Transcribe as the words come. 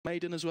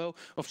Maiden as well.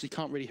 Obviously,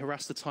 can't really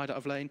harass the Tide out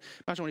of lane.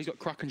 Imagine when he's got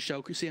Crack and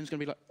Shell, CM's going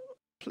to be like,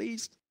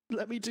 please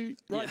let me do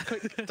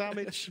right-click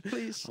damage,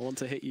 please. I want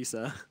to hit you,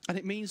 sir. And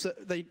it means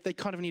that they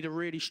kind of need a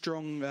really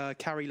strong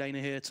carry laner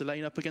here to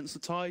lane up against the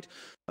Tide.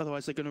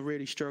 Otherwise, they're going to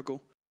really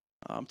struggle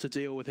to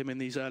deal with him in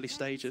these early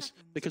stages.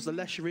 Because the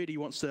Lesh really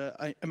wants to...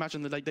 I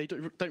imagine that they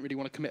don't really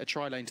want to commit a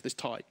tri-lane to this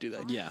Tide, do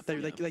they? Yeah.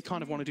 They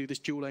kind of want to do this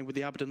dual lane with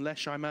the Abaddon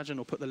Lesh, I imagine,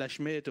 or put the Lesh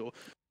mid, or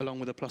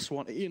along with a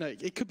 +1. You know,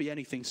 it could be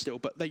anything still,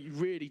 but they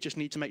really just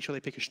need to make sure they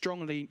pick a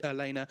strong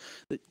laner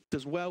that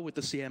does well with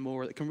the CM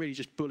aura, that can really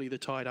just bully the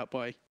Tide out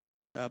by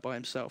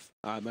himself.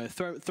 All right,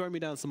 throw me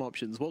down some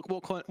options.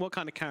 What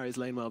kind of carries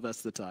lane well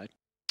versus the Tide?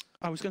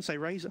 I was going to say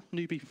Razor.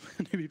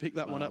 Newbie picked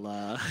that one up.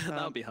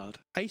 That would be hard.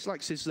 Ace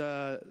likes his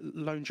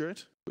Lone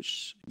Druid,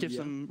 which gives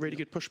them really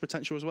good push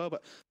potential as well,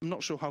 but I'm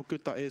not sure how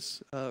good that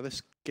is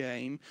this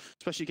game,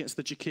 especially against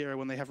the Jakiro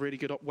when they have really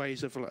good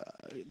ways of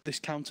this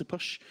counter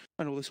push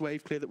and all this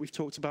wave clear that we've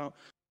talked about.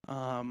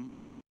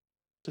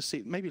 To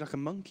see maybe like a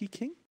Monkey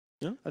King.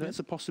 Yeah, I don't know, it's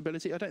a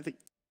possibility.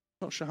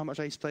 Not sure how much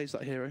Ace plays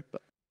that hero,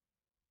 but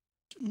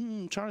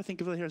trying to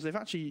think of the heroes. They've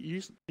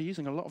actually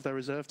using a lot of their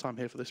reserve time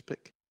here for this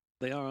pick.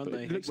 They are, aren't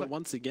they? But like,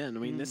 once again,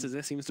 I mean, this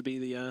seems to be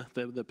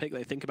the pick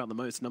they think about the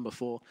most. Number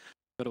 4,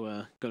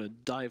 got to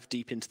dive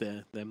deep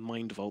into their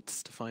mind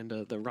vaults to find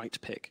the right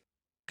pick.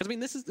 Because I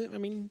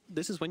mean,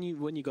 this is when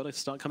you got to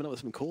start coming up with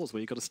some calls where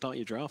you got to start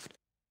your draft.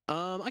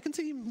 I can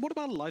see. What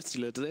about a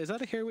Lifestealer? Is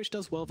that a hero which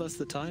does well versus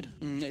the Tide?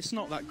 It's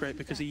not that great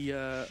because he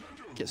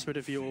gets rid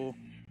of your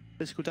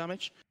physical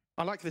damage.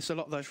 I like this a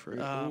lot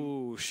though.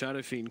 Ooh,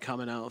 Shadow Fiend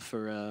coming out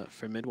for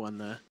mid one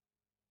there.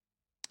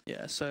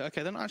 Yeah, so,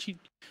 okay, then actually,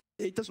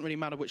 it doesn't really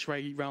matter which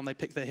round they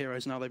pick their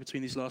heroes now, though,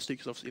 between these last two,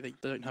 because obviously they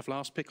don't have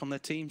last pick on their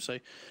team, so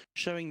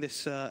showing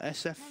this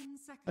SF,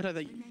 I don't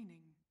think,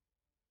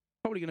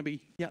 probably going to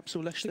be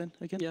YapzOr Lesh then,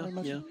 again, I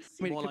imagine.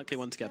 I mean, more likely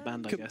one to get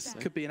banned, I guess.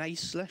 Could be an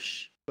Ace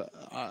Lesh, but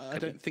I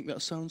don't think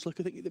that sounds like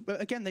a thing. But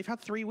again, they've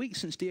had 3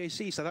 weeks since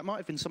DAC, so that might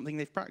have been something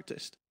they've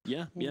practiced.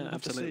 Yeah,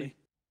 absolutely.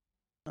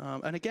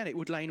 And again, it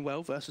would lane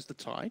well versus the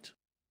Tide.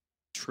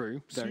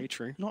 True, very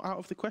true. Not out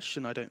of the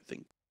question, I don't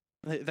think.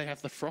 They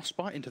have the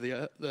Frostbite into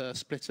the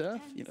Split Earth.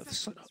 You know,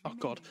 oh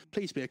god,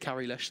 please be a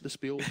carry Lesh. This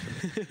be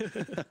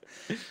awesome.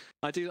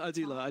 I do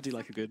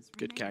like a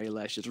good carry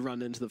Lesh. Just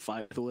run into the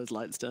fight with all his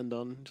lights turned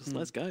on. Just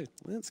let's go.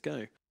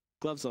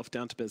 Gloves off,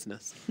 down to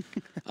business.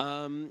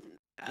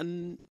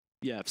 And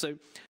yeah, so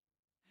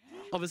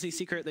obviously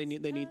Secret they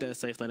need their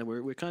safe laner.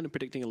 We're kind of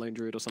predicting a Lone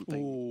Druid or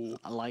something. Ooh.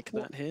 I like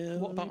that here.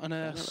 What about an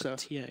Ursa?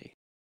 TA.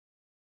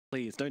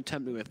 Please don't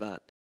tempt me with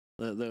that.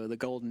 The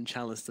golden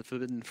chalice, the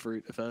forbidden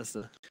fruit of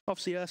Ursa.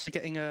 Obviously, Ursa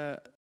getting I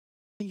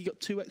think he got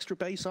 2 extra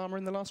base armor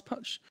in the last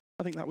patch.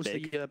 I think that was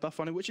the buff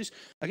on it, which is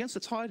against the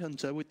Tide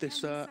Hunter with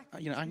this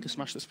Anchor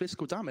Smash that's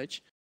physical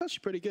damage. That's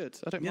actually pretty good.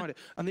 I don't mind it.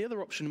 And the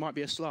other option might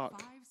be a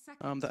Slark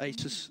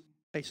that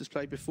Ace has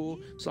played before.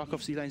 Slark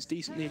obviously lanes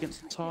decently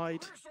against the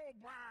Tide.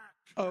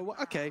 Oh,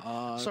 okay.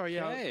 Sorry,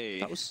 yeah,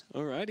 that was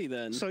alrighty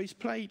then. So he's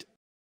played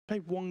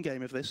 1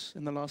 game of this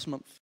in the last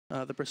month.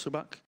 The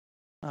Bristleback.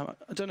 I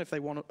don't know if they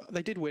won.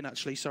 They did win,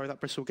 actually. Sorry,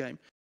 that Bristle game.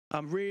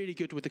 Really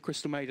good with the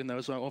Crystal Maiden, though,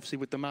 as well. Obviously,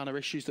 with the mana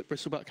issues that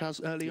Bristleback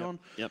has early on.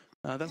 Yep.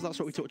 That's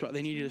what we talked about.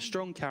 They needed a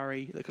strong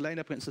carry that could lane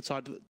up against the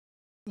Tide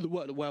that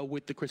worked well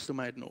with the Crystal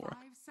Maiden aura.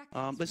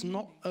 There's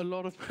not a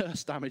lot of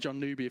burst damage on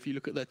Newbie if you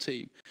look at their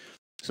team.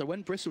 So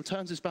when Bristle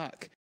turns his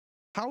back,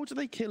 how do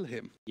they kill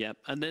him? Yep,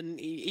 and then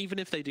even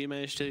if they do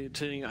manage to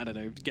I don't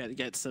know,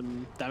 get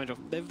some damage off,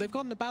 they've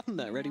got an Abaddon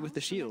there ready with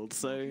the shield,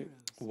 so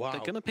they're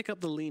going to pick up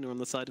the Lina on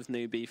the side of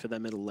Newbie for their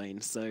middle lane.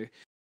 So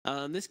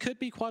this could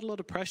be quite a lot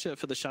of pressure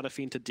for the Shadow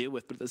Fiend to deal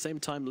with, but at the same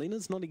time,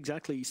 Lina's not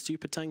exactly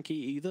super tanky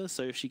either,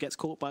 so if she gets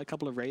caught by a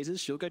couple of razors,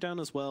 she'll go down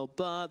as well,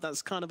 but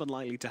that's kind of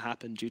unlikely to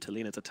happen due to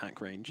Lina's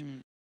attack range.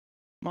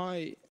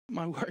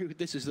 My worry with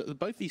this is that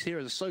both these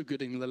heroes are so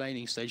good in the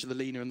laning stage, the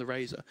Lina and the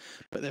Razor,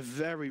 but they're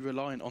very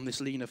reliant on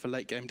this Lina for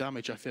late game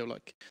damage, I feel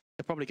like.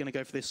 They're probably going to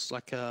go for this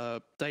like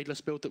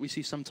Daedalus build that we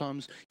see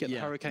sometimes, get the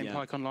Hurricane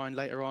Pike online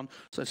later on.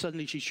 So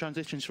suddenly she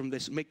transitions from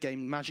this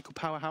mid-game magical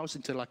powerhouse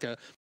into like a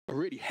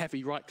really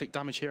heavy right-click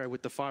damage hero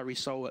with the Fiery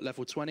Soul at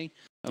level 20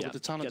 with the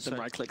talent. Get the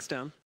right clicks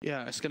down.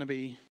 Yeah, it's going to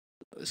be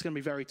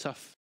very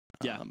tough.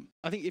 Yeah,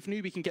 I think if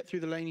Newbie can get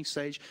through the laning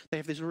stage, they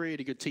have this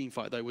really good team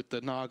fight though with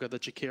the Naga, the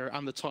Jakiro,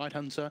 and the Tide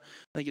Hunter.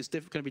 I think it's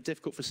going to be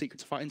difficult for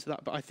Secret to fight into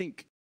that, but I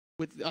think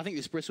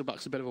this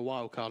Bristleback's a bit of a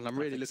wild card, and I'm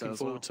really looking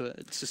forward to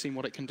it, to seeing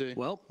what it can do.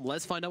 Well,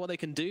 let's find out what they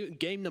can do.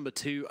 Game number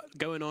 2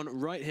 going on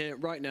right here,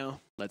 right now.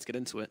 Let's get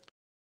into it.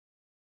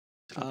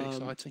 It's going to be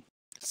exciting.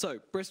 So,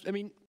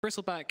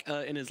 Bristleback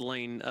in his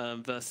lane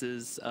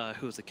versus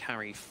who was a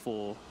carry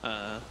for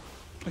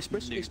It's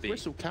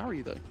Bristle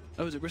carry though.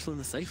 Oh, is it Bristle in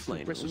the safe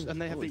lane?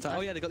 And they have oh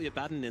yeah, they got the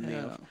Abaddon in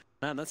there.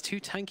 Man, that's 2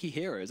 tanky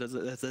heroes.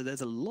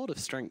 There's a lot of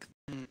strength,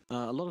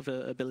 a lot of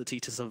ability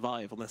to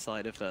survive on the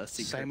side of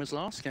Secret. Same as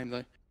last game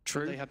though.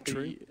 True. They had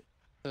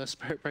the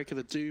Spirit Breaker,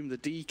 the Doom, the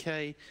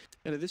DK.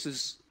 You know, this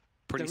is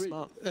Pretty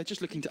smart. They're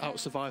just looking to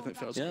out-survive, it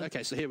feels. Yeah.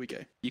 Okay, so here we go.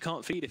 You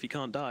can't feed if you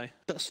can't die.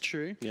 That's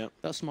true. Yeah.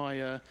 That's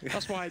my.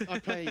 That's why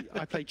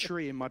I play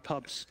tree in my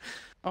pubs.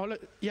 Oh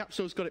look,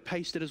 YapzOr's got it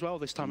pasted as well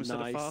this time instead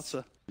of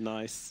FATA.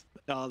 Nice.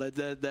 Oh,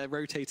 they're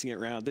rotating it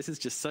around. This is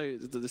just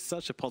there's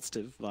such a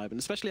positive vibe, and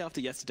especially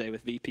after yesterday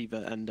with VP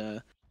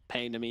and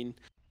Pain. I mean,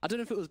 I don't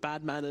know if it was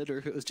bad-mannered or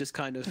if it was just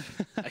kind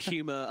of a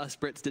humour us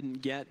Brits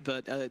didn't get,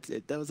 but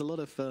there was a lot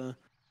of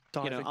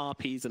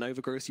RPs and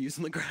overgrowth use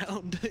on the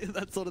ground,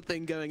 that sort of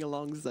thing going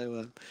along.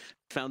 So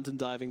fountain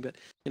diving, but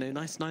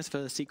nice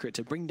for Secret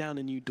to bring down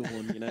a new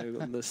dawn.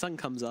 When the sun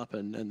comes up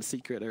and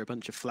Secret are a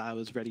bunch of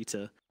flowers ready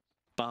to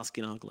bask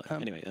in our glow.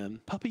 Anyway,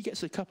 Puppey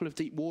gets a couple of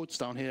deep wards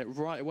down here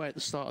right away at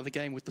the start of the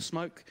game with the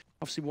smoke.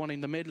 Obviously, one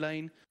in the mid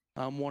lane,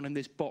 one in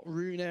this bot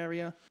rune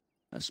area.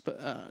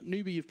 But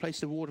Newb, you've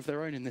placed a ward of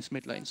their own in this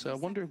mid lane, so I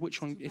wonder which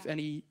one, if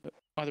any,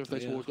 either of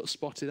those wards got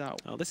spotted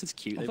out. Oh, this is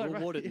cute. They've all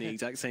warded in the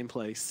exact same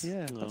place.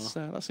 Yeah,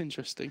 that's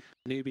interesting.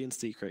 Newbie and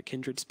Secret,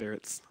 kindred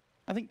spirits.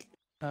 I think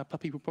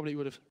Puppey probably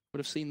would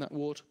have seen that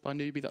ward by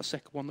Newbie, that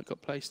second one that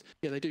got placed.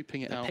 Yeah, they do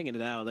ping it out. Pinging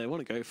it out. They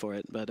want to go for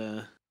it, but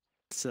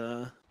it's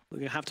we're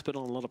going to have to put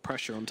on a lot of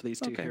pressure onto these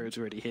two heroes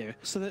already here.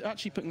 So they're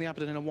actually putting the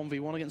Abaddon in a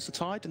 1v1 against the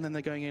Tide, and then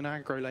they're going in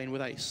aggro lane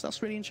with Ace.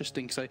 That's really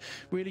interesting. So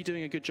really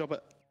doing a good job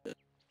at...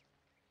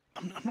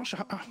 I'm not sure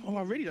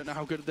I really don't know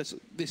how good this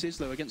is,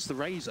 though, against the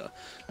Razor.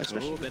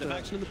 Especially a bit of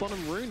action in the bottom.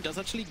 Rune does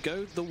actually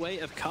go the way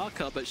of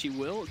Kaka, but she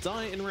will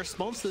die in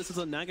response to this as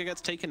a Naga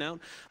gets taken out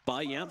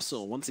by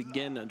YapzOr. Once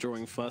again,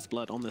 drawing first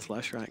blood on this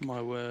Leshrac.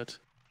 My word.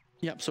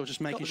 YapzOr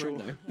just making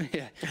sure...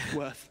 yeah,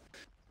 worth.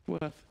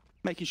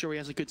 Making sure he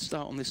has a good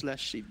start on this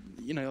Lesh.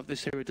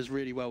 This hero does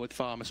really well with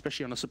farm,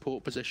 especially on a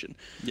support position.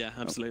 Yeah,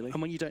 absolutely.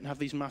 And when you don't have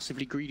these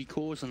massively greedy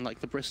cores and like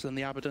the Bristle and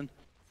the Abaddon,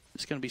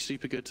 it's going to be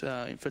super good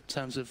for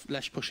terms of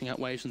Lesh pushing out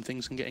waves and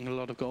things and getting a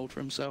lot of gold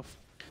for himself.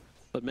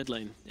 But mid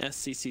lane,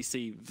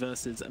 SCCC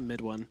versus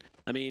mid one.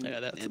 I mean,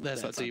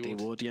 there's that D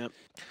ward. Yeah.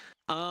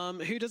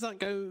 Who does that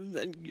go?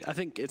 I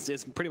think it's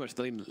pretty much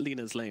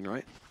Lena's lane,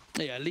 right?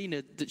 Yeah,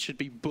 Lena should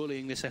be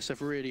bullying this SF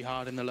really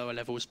hard in the lower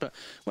levels, but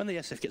when the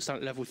SF gets down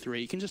at level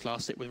 3, he can just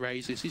last it with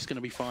raises. He's going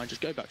to be fine.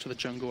 Just go back to the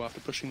jungle after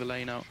pushing the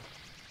lane out.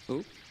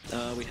 Oh,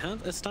 we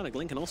have a static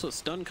link and also a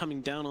stun coming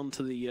down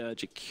onto the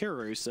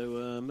Jakiro, so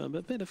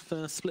a bit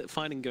of split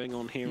fighting going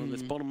on here on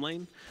this bottom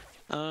lane.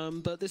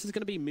 But this is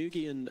going to be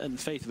Mugi and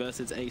Faith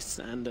versus Ace,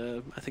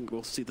 and I think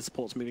we'll see the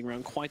supports moving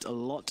around quite a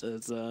lot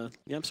as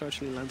YapzOr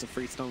actually lands a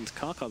free stun to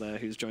Kaka there,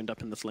 who's joined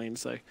up in this lane,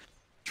 so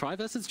try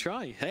versus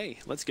try. Hey,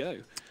 let's go.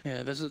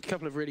 Yeah, there's a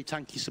couple of really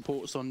tanky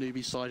supports on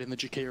Newbie's side in the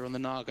Jakiro and the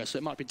Naga, so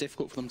it might be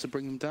difficult for them to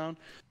bring them down.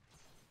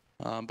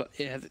 But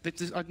yeah,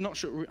 I'm not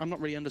sure. I'm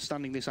not really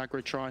understanding this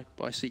aggro try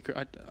by Secret.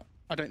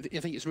 I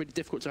think it's really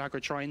difficult to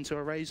aggro try into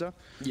a Razor.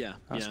 Yeah,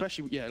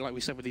 especially like we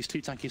said with these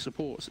two tanky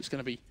supports, it's going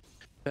to be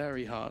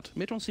very hard.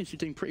 Mid one seems to be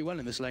doing pretty well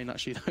in this lane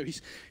actually. Though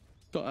he's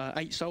got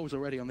 8 souls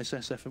already on this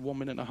SF in 1.5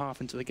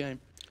 minutes into the game.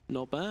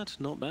 Not bad,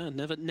 not bad.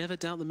 Never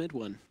doubt the mid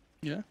one.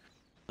 Yeah.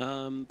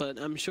 But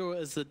I'm sure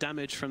as the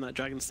damage from that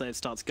Dragon Slave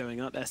starts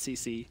going up,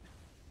 SCC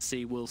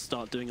will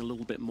start doing a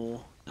little bit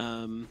more.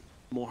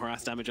 More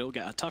harass damage. It'll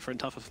get tougher and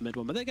tougher for mid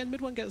one, but then again,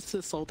 mid one gets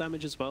to soul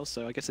damage as well.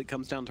 So I guess it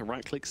comes down to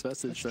right clicks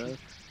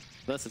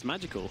versus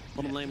magical.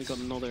 Bottom lane, we've got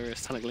another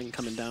static link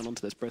coming down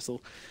onto this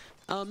Bristle.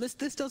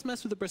 This does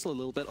mess with the Bristle a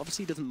little bit.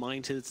 Obviously, he doesn't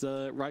mind his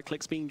right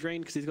clicks being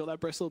drained because he's got that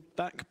Bristle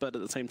back, but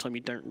at the same time,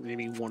 you don't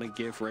really want to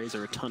give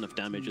Razor a ton of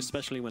damage,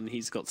 especially when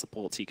he's got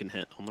supports he can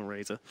hit on the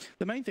Razor.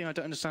 The main thing I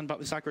don't understand about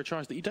this aggro try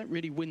is that you don't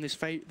really win this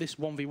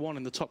 1v1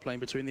 in the top lane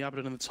between the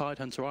Abaddon and the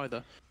Tidehunter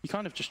either. You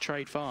kind of just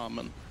trade farm,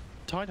 and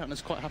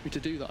Tidehunter's quite happy to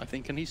do that, I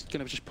think, and he's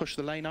going to just push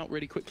the lane out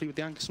really quickly with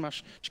the Anchor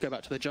Smash, just go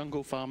back to the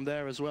jungle farm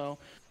there as well.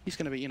 He's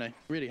going to be,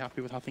 really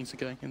happy with how things are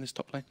going in this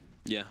top lane.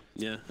 Yeah,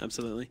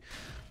 absolutely.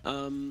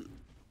 I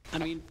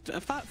mean,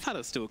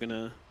 FATA's still going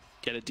to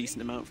get a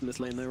decent amount from this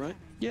lane though, right?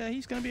 Yeah,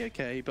 he's going to be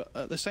okay, but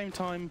at the same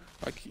time,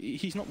 like,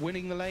 he's not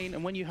winning the lane,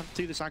 and when you have to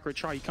do this aggro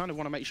try, you kind of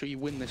want to make sure you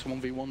win this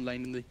 1v1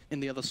 lane in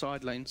the other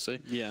side lane, so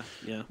yeah.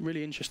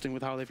 Really interesting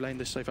with how they've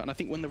laned this so far, and I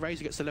think when the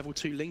Razor gets the level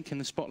 2 link in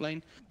the spot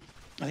lane,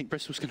 I think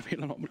Bristol's going to be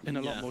in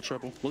a lot more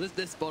trouble. Well,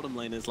 this bottom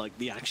lane is like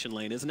the action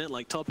lane, isn't it?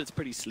 Like, top it's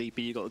pretty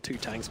sleepy, you got the 2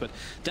 tanks, but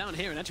down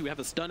here, and actually we have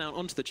a stun out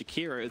onto the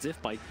Jakiro as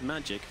if by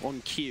magic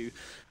on cue,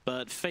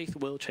 but Faith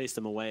will chase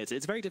them away.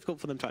 It's very difficult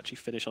for them to actually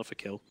finish off a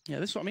kill. Yeah,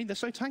 this is what I mean. They're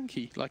so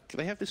tanky. Like,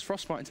 they have this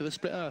frostbite into the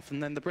split earth,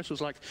 and then the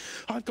Bristle's like,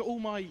 I've got all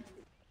my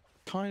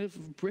kind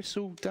of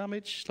bristle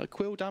damage, like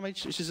quill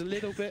damage, which is a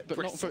little bit, but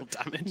not for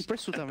damage.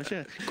 Bristle damage,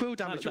 yeah. Quill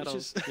damage, which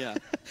is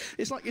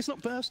it's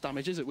not burst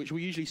damage, is it? Which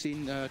we usually see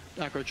in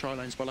aggro tri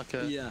lanes by like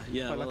a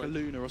like a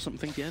Luna or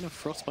something. Again, a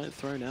frostbite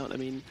thrown out. I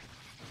mean,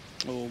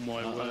 oh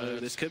my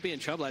word, this could be in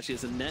trouble actually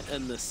as the net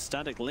and the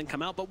static link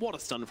come out. But what a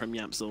stun from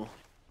YapzOr.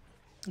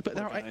 But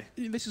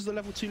this is the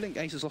level 2 link.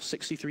 Ace has lost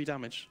 63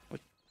 damage.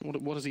 Like,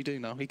 what does he do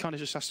now? He kind of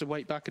just has to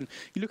wait back, and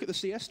you look at the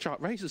CS chart.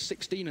 Razor's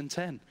 16 and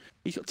 10.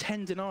 He's got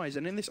 10 denies,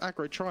 and in this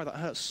aggro try, that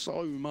hurts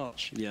so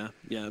much. Yeah,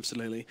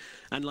 absolutely.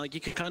 And like you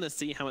can kind of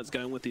see how it's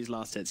going with these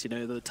last hits. You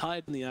know, the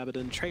Tide and the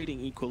Abaddon trading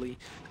equally,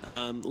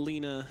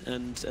 Lina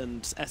and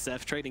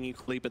SF trading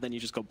equally, but then you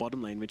just got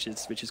bottom lane, which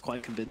is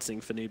quite convincing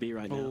for Newbie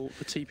right now. Oh,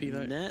 the TP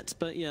though. Net,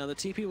 but yeah, the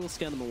TP will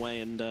scare them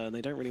away, and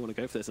they don't really want to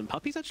go for this. And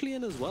Puppey's actually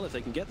in as well. If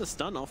they can get the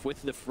stun off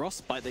with the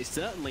Frostbite, they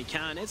certainly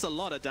can. It's a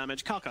lot of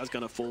damage. Karka's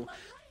gonna fall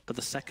for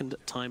the second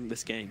time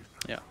this game.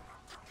 Yeah.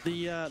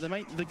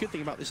 The good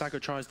thing about this aggro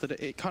try is that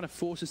it kind of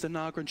forces the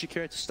Naga and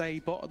Shakira to stay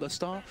bot at the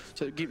start,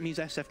 so it means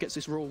SF gets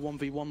this raw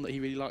 1v1 that he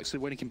really likes, so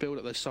when he can build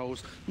up those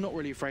souls, not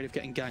really afraid of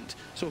getting ganked.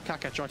 Saw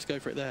Kaka try to go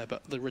for it there,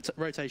 but the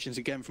rotations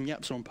again from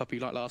YapzOr and Puppey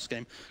like last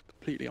game,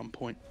 completely on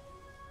point.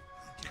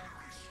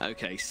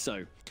 Okay,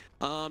 so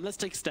let's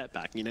take a step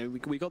back. You know,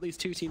 we got these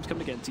two teams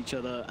coming against each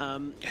other.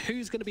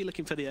 Who's going to be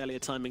looking for the earlier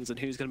timings, and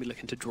who's going to be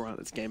looking to draw out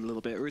this game a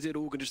little bit, or is it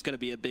all just going to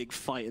be a big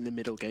fight in the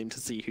middle game to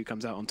see who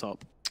comes out on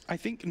top? I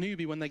think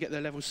Newbie, when they get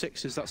their level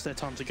 6s, that's their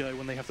time to go,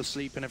 when they have the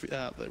sleep and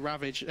the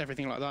ravage,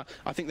 everything like that.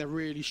 I think they're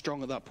really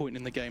strong at that point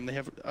in the game. They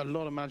have a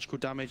lot of magical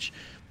damage.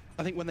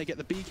 I think when they get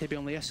the BKB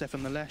on the SF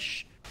and the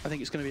Lesh, I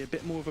think it's going to be a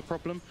bit more of a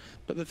problem.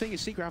 But the thing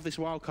is, Secret have this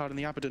wildcard in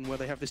the Abaddon where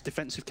they have this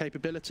defensive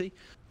capability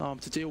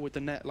to deal with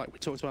the net, like we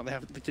talked about. They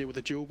have to deal with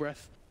the dual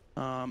breath.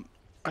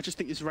 I just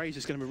think this Raze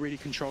is going to be really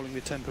controlling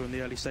the tempo in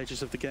the early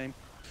stages of the game.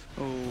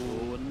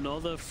 Oh,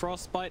 another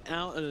Frostbite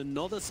out and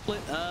another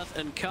Split Earth,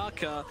 and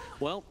Kaka,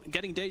 well,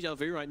 getting deja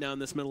vu right now in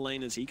this middle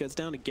lane as he goes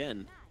down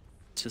again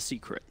to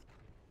Secret.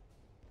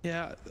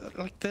 Yeah,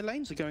 like their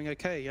lanes are going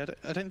okay.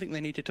 I don't think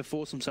they needed to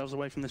force themselves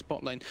away from this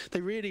bot lane.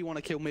 They really want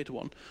to kill mid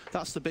one.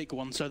 That's the big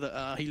one, so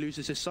that he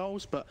loses his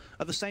souls. But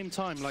at the same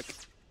time, like,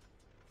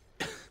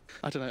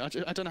 I don't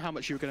know. I don't know how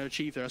much you're going to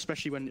achieve there,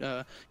 especially when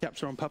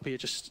YapzOr and Puppey are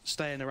just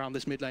staying around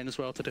this mid lane as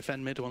well to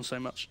defend mid one so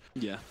much.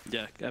 Yeah,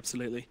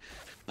 absolutely.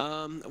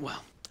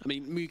 Well, I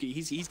mean, Mugi,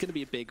 he's going to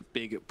be a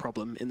big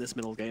problem in this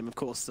middle game. Of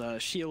course,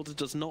 Shield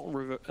does not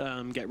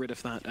get rid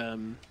of that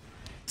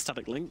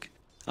static link.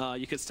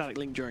 You could static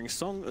link during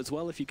Song as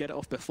well if you get it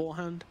off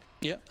beforehand.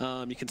 Yeah.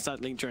 You can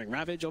static link during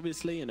Ravage,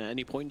 obviously, and at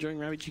any point during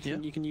Ravage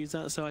you can use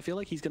that. So I feel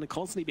like he's going to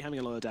constantly be having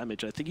a lot of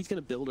damage. I think he's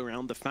going to build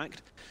around the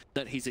fact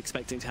that he's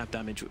expecting to have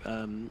damage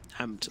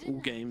amped all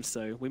games.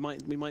 So we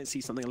might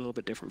see something a little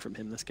bit different from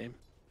him this game.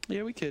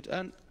 Yeah, we could.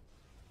 And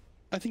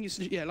I think it's,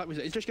 yeah, like we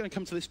said, it's just going to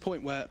come to this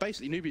point where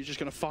basically Newbie is just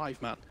going to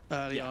 5-man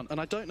early on, and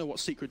I don't know what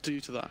Secret do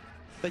to that.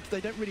 They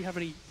don't really have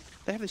any.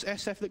 They have this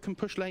SF that can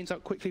push lanes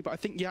out quickly, but I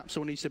think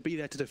YapzOr needs to be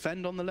there to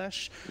defend on the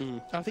Lesh.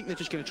 I think they're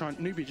just going to try and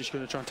Newbie just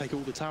going to try and take all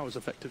the towers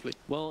effectively.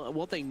 Well,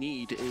 what they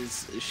need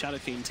is Shadow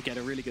Fiend to get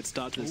a really good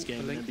start to this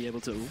game and be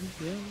able to.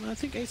 Yeah, I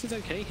think Ace is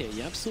okay here.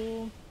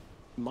 YapzOr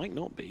might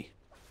not be.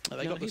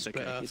 They got the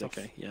split earth. He's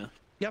okay. Yeah.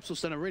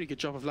 YapzOr's done a really good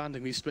job of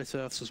landing these split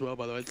earths as well,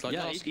 by the way. It's like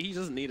he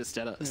doesn't need a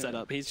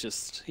setup. He's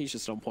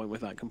just on point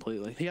with that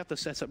completely. He had the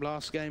setup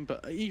last game,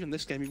 but even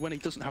this game, when he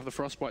doesn't have the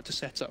Frostbite to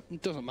set up,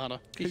 it doesn't matter.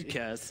 Who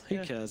cares?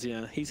 Who cares?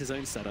 Yeah, he's his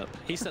own setup.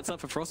 He sets up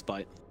for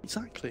Frostbite.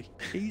 Exactly.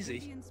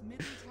 Easy.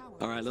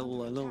 All right,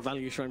 little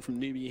value shrine from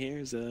Newbie here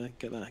is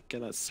get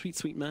that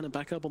sweet mana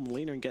back up on the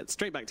laner and get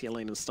straight back to your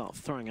lane and start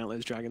throwing out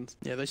those dragons.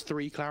 Yeah, those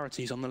 3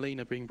 clarities on the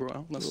laner being brought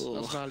out. That's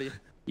value.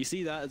 You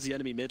see that as the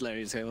enemy mid laner,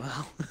 you say,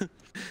 well,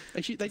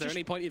 is there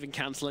any point even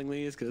cancelling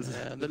these? Because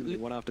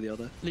one after the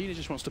other. Lina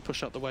just wants to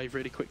push up the wave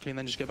really quickly and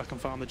then just go back and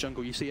farm the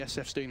jungle. You see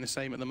SF's doing the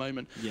same at the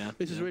moment. Yeah.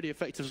 This is really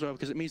effective as well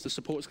because it means the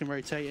supports can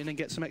rotate in and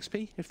get some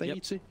XP if they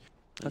need to.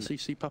 As you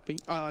see Puppey.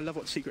 I love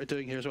what Secret are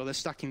doing here as well. They're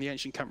stacking the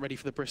Ancient Camp ready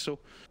for the Bristle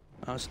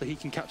so that he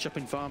can catch up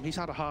in farm. He's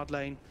had a hard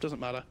lane. Doesn't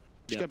matter.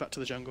 Just go back to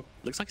the jungle.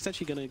 Looks like he's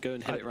actually going to go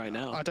and hit it right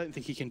now. I don't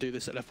think he can do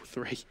this at level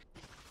 3.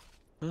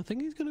 I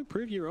think he's going to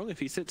prove you wrong. If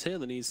he sits here,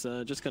 then he's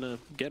just going to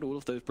get all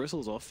of those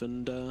bristles off,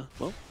 and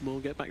well, we'll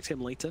get back to him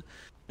later.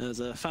 As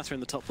FATA in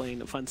the top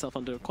lane finds himself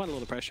under quite a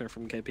lot of pressure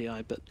from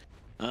KPI, but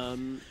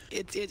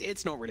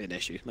it's not really an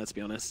issue. Let's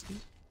be honest.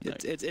 No.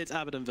 It's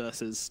Abaddon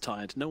versus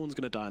Tide. No one's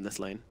going to die in this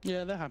lane.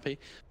 Yeah, they're happy.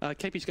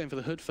 KP's going for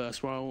the hood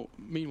first, while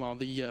meanwhile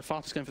the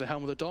FATA's going for the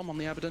Helm of the Dom on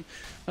the Abaddon.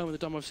 Helm of the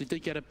Dom obviously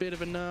did get a bit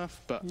of a nerf,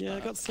 but yeah,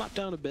 it got slapped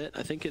down a bit.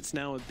 I think it's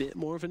now a bit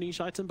more of a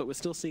niche item, but we're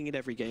still seeing it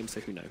every game,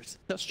 so who knows?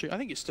 That's true. I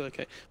think it's still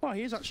okay. Well,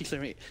 he is actually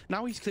clearing it.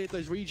 Now he's cleared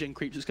those regen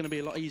creeps, it's going to be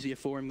a lot easier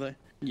for him, though.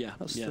 Yeah,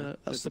 that's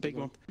the big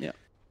one. Yeah.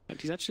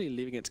 He's actually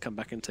leaving it to come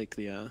back and take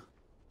the.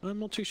 I'm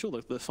not too sure.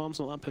 The farm's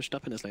not that pushed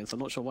up in his lane, so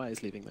I'm not sure why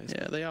he's leaving those.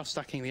 Yeah, they are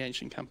stacking the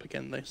Ancient Camp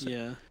again, though. So.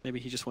 Yeah, maybe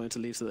he just wanted to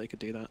leave so they could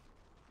do that.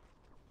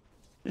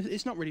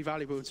 It's not really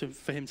valuable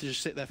for him to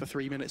just sit there for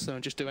 3 minutes, though,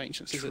 and just do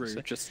Ancients, True, is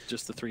it? So.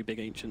 Just the 3 big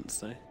Ancients,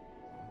 so.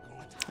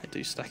 They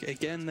do stack it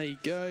again, there you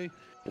go.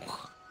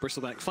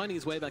 Bristleback finding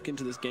his way back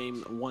into this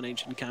game, 1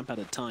 Ancient Camp at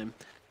a time.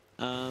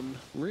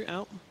 Root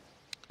out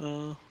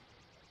from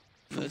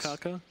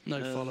Kaka.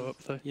 No follow-up,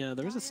 though. Yeah,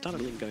 there is a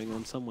static link going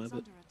on somewhere,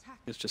 but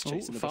it's just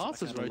chasing the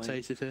FATA's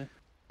rotated here.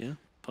 Yeah,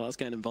 FATA's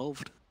getting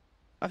involved.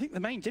 I think the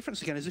main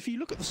difference again is if you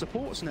look at the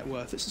supports net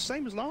worth, it's the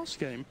same as last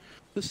game.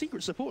 The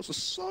Secret supports are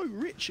so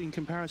rich in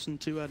comparison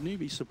to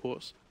Newbie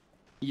supports.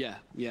 Yeah,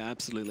 yeah,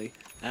 absolutely.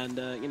 And,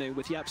 you know,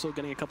 with YapzOr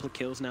getting a couple of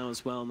kills now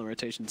as well, and the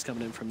rotations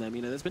coming in from them,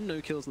 you know, there's been no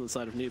kills on the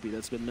side of Newb.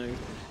 There's been no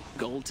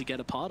gold to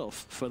get a part of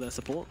for their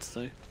support,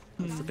 so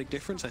that's the big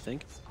difference, I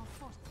think.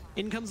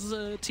 In comes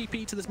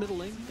TP to this middle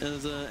lane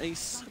as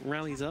Ace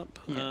rallies up,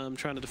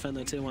 trying to defend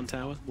their tier 1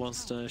 tower,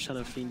 whilst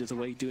Shadow Fiend is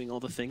away doing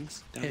other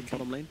things down the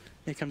bottom lane.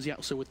 Here comes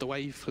YapzOr with the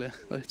wave clear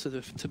to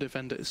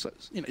defend it. It's,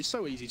 you know, it's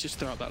so easy, just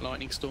throw out that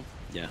lightning storm.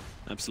 Yeah,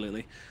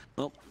 absolutely.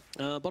 Well,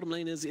 bottom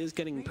lane is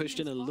getting pushed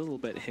in a little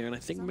bit here, and I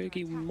think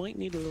Mugi might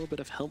need a little bit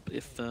of help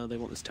if they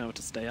want this tower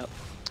to stay up.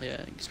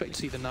 Yeah, expect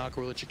to see the Naga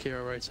or the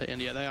Jakiro rotate,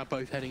 and yeah, they are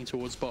both heading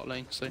towards bot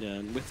lane. So yeah,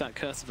 and with that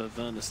Curse of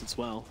Avernus as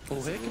well.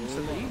 Oh, here comes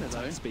Selena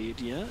though. Speed,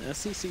 yeah.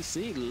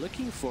 SCCC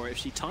looking for it. If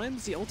she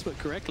times the ultimate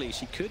correctly,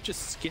 she could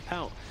just skip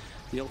out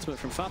the ultimate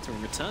from FATA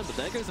in return, but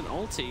there goes an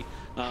ulti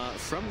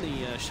from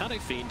the Shadow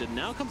Fiend, and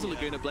now comes the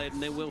Laguna Blade,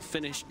 and they will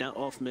finish now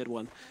off mid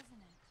one.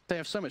 They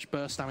have so much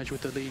burst damage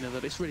with the Lina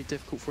that it's really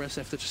difficult for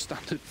SF to just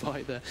stand and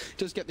fight there.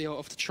 Does get the ult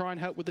off to try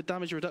and help with the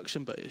damage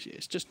reduction, but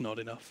it's just not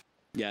enough.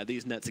 Yeah,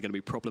 these nets are going to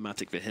be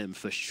problematic for him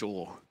for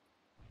sure.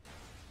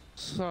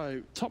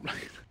 So, top lane,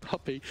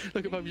 Puppey.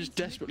 Look at Puppey just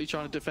desperately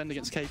trying to defend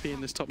against KP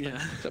in this top lane.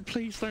 So,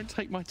 please don't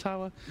take my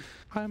tower.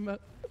 I'm a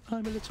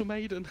little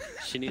maiden.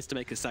 She needs to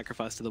make a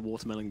sacrifice to the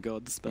watermelon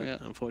gods, but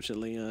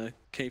unfortunately,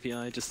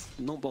 KPI just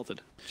not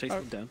bothered. Chasing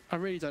him down. I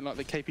really don't like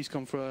that KP's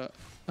gone for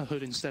a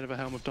hood instead of a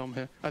Helm of Dom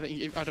here. I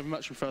think I'd have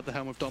much preferred the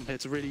Helm of Dom here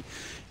to really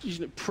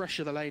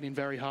pressure the lane in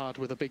very hard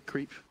with a big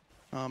creep.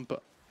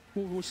 But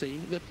we'll see.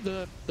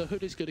 The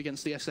hood is good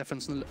against the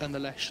SF and the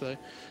Lesh though,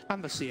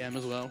 and the CM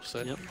as well.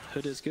 So yep,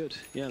 hood is good.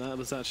 Yeah, that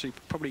was actually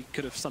probably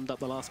could have summed up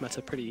the last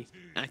meta pretty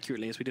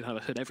accurately, as we did have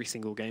a hood every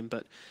single game.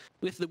 But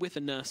with the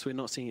nurse, we're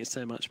not seeing it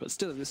so much. But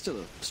still, it's still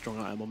a strong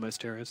item on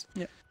most heroes.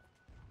 Yeah.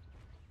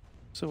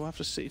 So we'll have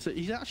to see. So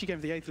he's actually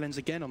going for the 8th lens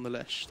again on the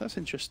Lesh. That's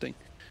interesting.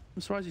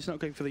 I'm surprised he's not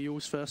going for the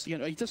Yules first. You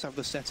know, he does have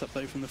the setup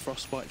though from the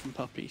Frostbite from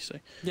Puppey. So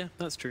yeah,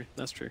 that's true.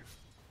 That's true.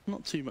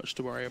 Not too much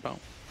to worry about.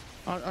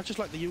 I just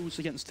like the Yules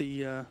against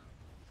the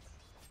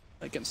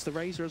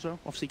Razor as well.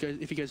 Obviously,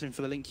 if he goes in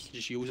for the link, you can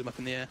just Yules him up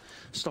in the air,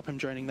 stop him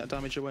draining that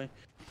damage away.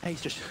 Hey,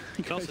 he's just...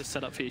 You can also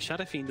set up for your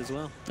Shadow Fiend as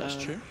well. That's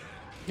true.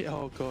 Yeah,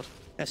 oh god.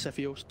 SF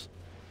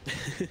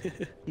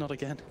Yules. Not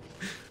again.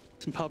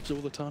 It's in pubs all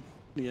the time.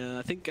 Yeah,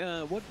 I think...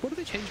 what do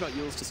they change about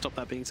Yules to stop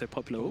that being so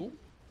popular? Ooh.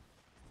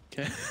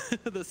 Okay.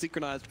 The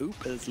synchronized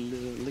oop as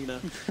Lina.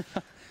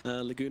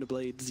 Laguna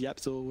Blades,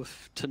 YapzOr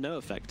to no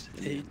effect.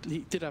 He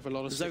did have a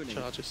lot of zoning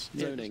charges.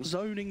 Zoning. Yeah,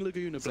 zoning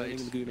Laguna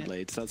Blades. Zoning Laguna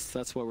Blades.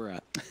 That's where we're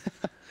at.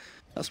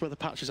 That's where the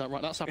patch is at,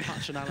 right? That's our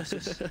patch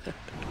analysis.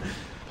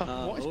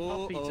 What is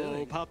Puppey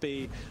doing?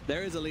 Puppey.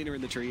 There is a Lina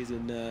in the trees,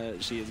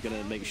 and she is going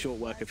to make short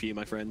work of you,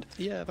 my friend.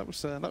 Yeah, that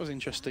was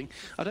interesting.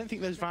 I don't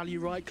think those value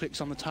right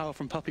clicks on the tower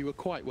from Puppey were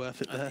quite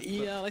worth it there.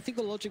 Yeah, I think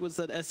the logic was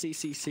that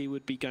SCCC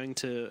would be going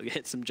to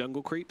hit some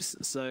jungle creeps,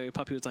 so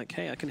Puppey was like,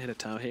 hey, I can hit a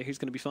tower here, who's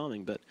going to be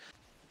farming? But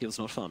he was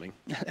not farming.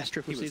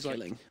 S-Triple-C's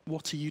like,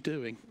 what are you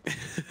doing?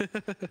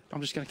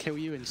 I'm just going to kill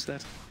you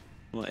instead.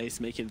 Well, Ace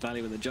making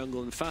value in the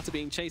jungle, and FATA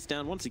being chased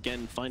down once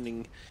again,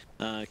 finding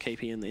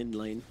KP in the in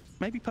lane.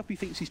 Maybe Puppey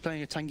thinks he's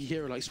playing a tanky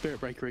hero like Spirit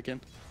Breaker again.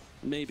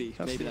 Maybe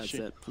that's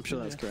it. I'm sure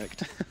that's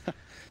correct.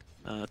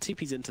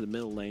 TP's into the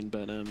middle lane,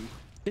 but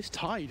this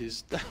tide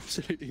is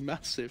absolutely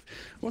massive.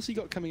 What's he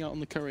got coming out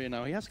on the courier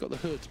now? He has got the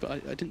hood, but I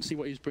didn't see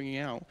what he was bringing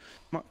out.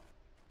 Might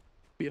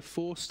be a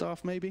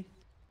 4-staff maybe.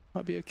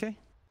 Might be okay.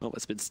 Well,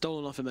 it's been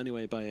stolen off him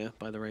anyway by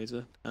the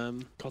Razor.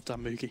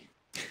 Goddamn Mugi.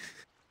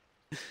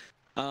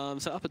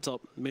 So up at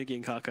top, Mugi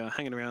and Kaka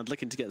hanging around,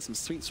 looking to get some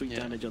sweet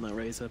damage on that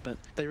Razor, but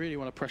they really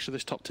want to pressure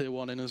this top tier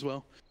 1 in as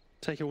well.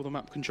 Take all the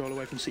map control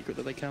away from Secret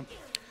that they can.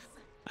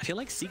 I feel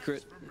like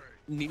Secret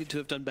needed to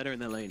have done better in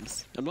their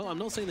lanes. I'm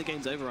not saying the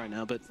game's over right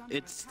now, but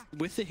it's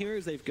with the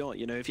heroes they've got.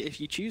 You know, if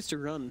you choose to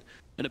run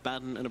an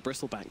Abaddon and a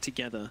Bristleback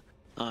together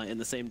in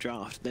the same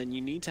draft, then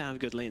you need to have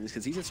good lanes,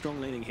 because these are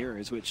strong laning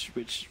heroes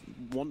which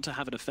want to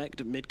have an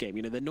effect mid game.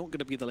 You know, they're not going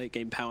to be the late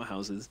game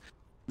powerhouses.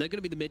 They're going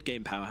to be the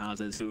mid-game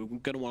powerhouses who are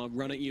going to want to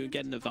run at you and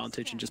get an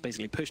advantage and just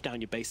basically push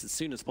down your base as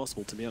soon as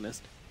possible, to be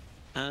honest.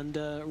 And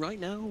right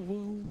now,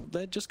 well,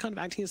 they're just kind of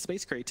acting as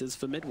space creators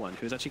for mid-1,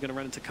 who's actually going to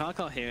run into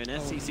Kaka here, and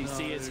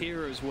SCCC is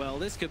here as well.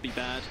 This could be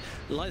bad.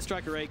 Light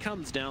Strike Array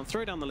comes down,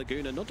 throw down the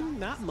Laguna, not doing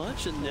that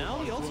much, and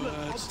now the ultimate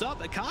pops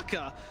up.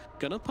 Kaka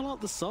going to pull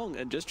out the song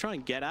and just try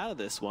and get out of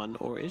this one,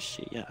 or is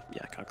she? Yeah,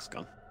 Kaka's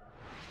gone.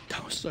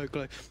 That was so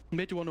close.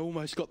 Mid-1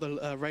 almost got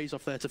the raise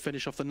off there to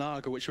finish off the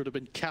Naga, which would have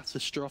been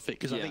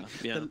catastrophic, because I think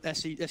the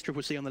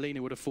S-Triple-C on the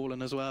Lina would have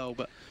fallen as well.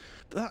 But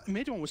that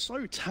mid-1 was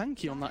so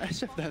tanky on that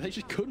SF there, they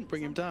just couldn't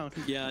bring him down.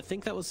 Yeah, I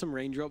think that was some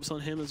raindrops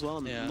on him as well.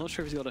 I'm not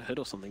sure if he's got a hood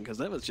or something, because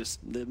that was just,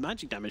 the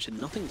magic damage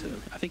did nothing to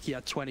him. I think he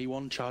had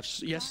 21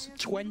 charges. Yes,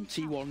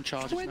 21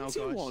 charges now, guys.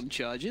 21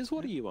 charges?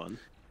 What are you on?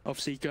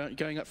 Obviously,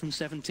 going up from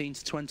 17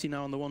 to 20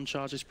 now on the 1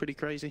 charge is pretty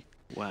crazy.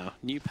 Wow,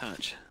 new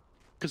patch.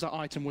 Because that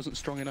item wasn't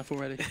strong enough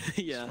already.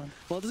 Yeah,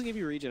 well, it doesn't give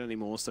you regen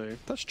anymore, so...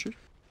 That's true.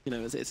 You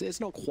know, it's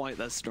not quite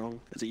as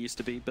strong as it used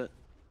to be, but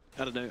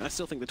I don't know. I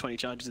still think the 20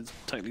 charges is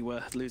totally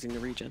worth losing the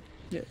regen.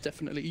 Yeah,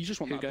 definitely. You just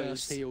want that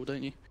burst heal,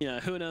 don't you? Yeah.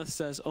 Who on earth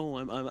says, "Oh,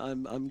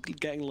 I'm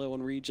getting low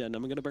on regen.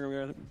 I'm gonna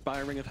buy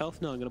a ring of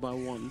health"? No, I'm gonna buy a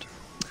wand.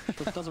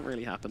 That doesn't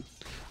really happen.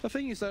 The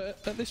thing is that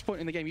at this point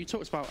in the game, you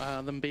talked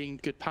about them being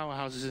good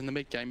powerhouses in the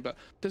mid game, but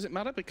does it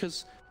matter?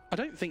 Because I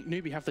don't think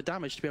Newbie have the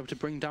damage to be able to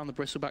bring down the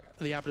Bristleback,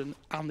 the Abaddon,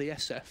 and the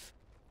SF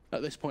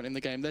at this point in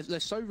the game.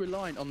 They're so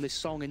reliant on this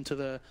song into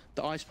the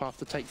Ice Path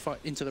to take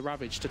into the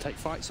Ravage to take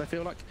fights, I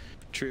feel like.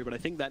 True, but I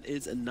think that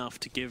is enough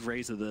to give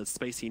Razor the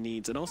space he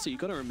needs. And also, you've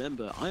got to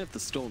remember, Eye of the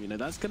Storm, you know,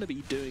 that's going to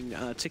be doing,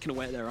 ticking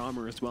away at their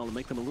armor as well and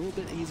make them a little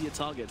bit easier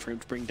target for him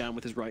to bring down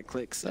with his right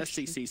clicks.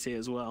 SCCC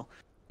as well,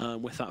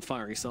 with that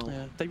Fiery Soul.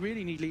 Yeah. They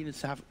really need Lina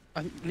to have...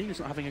 I think Lina's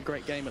not having a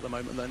great game at the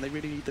moment, though, and they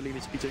really need the Lina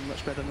to be doing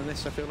much better than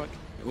this, I feel like.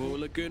 Oh,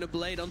 Laguna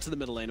Blade onto the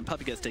middle lane, and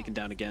Puppey gets taken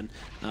down again.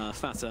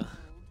 FATA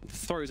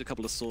throws a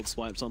couple of sword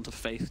swipes onto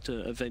Faith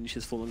to avenge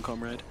his fallen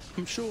comrade.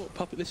 I'm sure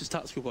Puppey, this is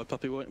tactical by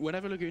Puppey,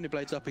 whenever Laguna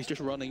Blade's up, he's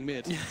just running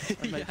mid.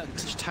 Yeah.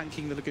 Just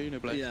tanking the Laguna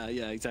Blade. Yeah,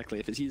 exactly.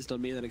 If it's used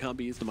on me, then it can't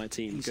be used on my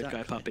team. Exactly.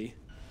 Good guy, Puppey.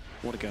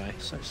 What a guy.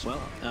 So smart.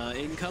 Well,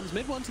 in comes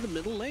mid one to the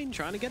middle lane,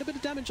 trying to get a bit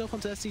of damage off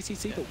onto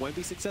SCCC, but won't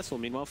be successful.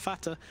 Meanwhile,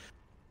 FATA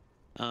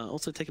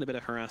also taking a bit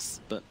of harass,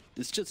 but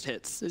it's just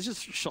hits. It's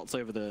just shots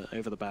over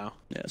the bow.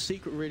 Yeah,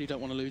 Secret really don't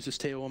want to lose this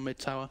tier 1 mid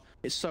tower.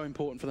 It's so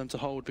important for them to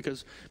hold,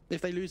 because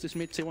if they lose this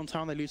mid tier 1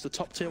 tower and they lose the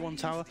top tier 1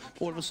 tower,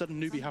 all of a sudden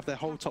Newbie have their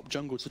whole top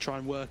jungle to try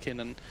and work in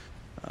and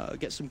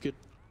get some good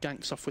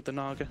ganks off with the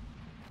Naga.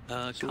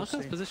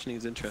 Karka's positioning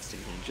is interesting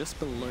here, just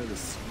below the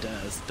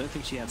stairs. Don't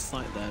think she had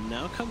sight there.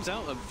 Now comes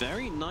out a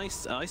very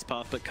nice ice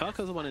path, but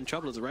Karka's the one in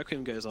trouble as the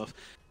Requiem goes off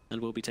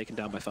and will be taken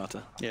down by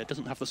FATA. Yeah, it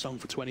doesn't have the song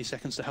for 20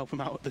 seconds to help him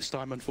out at this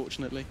time,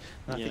 unfortunately.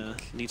 I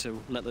think need to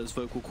let those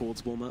vocal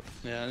cords warm up.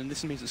 Yeah, and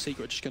this means that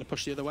Secret are just going to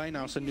push the other way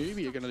now, so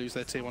Newbie are going to lose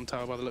their tier 1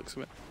 tower by the looks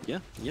of it. Yeah,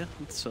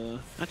 it's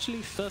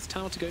actually first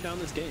tower to go down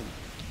this game.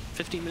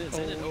 15 minutes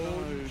in,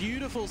 and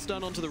beautiful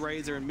stun onto the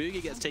Razor, and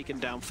Mugi gets taken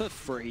down for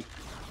free.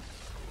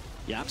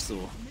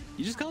 YapzOr,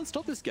 you just can't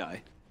stop this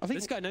guy. I think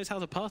this guy knows how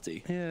to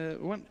party. Yeah,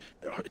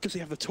 does he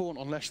have the taunt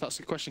on Lesh? That's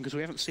the question, because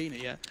we haven't seen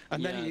it yet.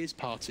 And then he is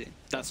partying.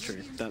 That's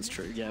true. That's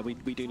true. Yeah, we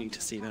do need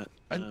to see that.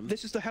 And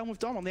this is the Helm of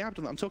Dom on the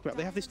Abaddon that I'm talking about.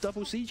 They have this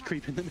double siege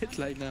creep in the mid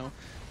lane now.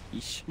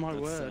 Yeesh, my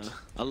word.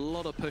 A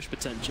lot of push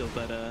potential,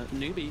 but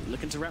Newbie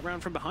looking to wrap around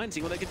from behind,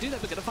 seeing what they can do there.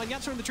 We're going to find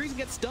YapzOr in the trees and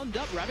get stunned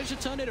up. Ravage to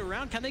turn it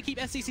around. Can they keep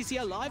SCCC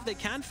alive? They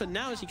can for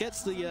now as he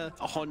gets the...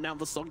 now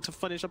the song to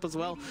finish up as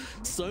well.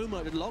 So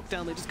much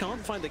lockdown, they just can't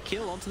find the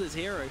kill onto this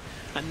hero.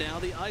 And now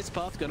the Ice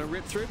Path going to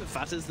rip through, but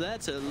FATA's there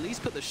to at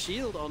least put the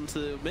shield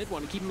onto mid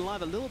one and keep him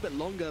alive a little bit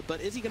longer.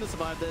 But is he going to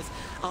survive this?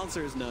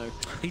 Answer is no.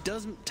 He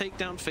doesn't take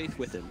down Faith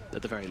with him,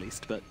 at the very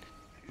least, but...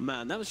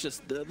 Man, that was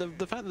just the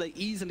fact that they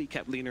easily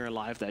kept Lina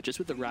alive there, just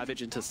with the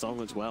Ravage into Song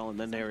as well, and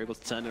then they were able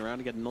to turn it around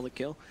and get another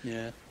kill.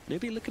 Yeah.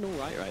 Newbie looking all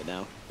right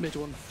now. Mid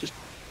one, just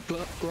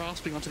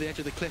grasping onto the edge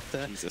of the cliff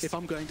there. Jesus. If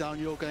I'm going down,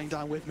 you're going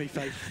down with me,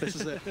 Faith. This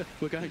is it.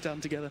 We're going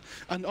down together.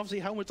 And obviously,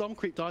 Helm of Dom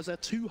creep dies there.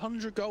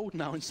 200 gold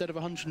now instead of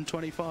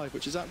 125,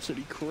 which is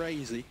absolutely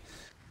crazy.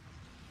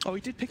 Oh, he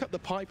did pick up the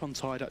pipe on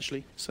Tide,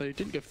 actually, so he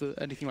didn't go for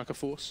anything like a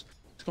force.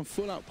 He's gone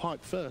full out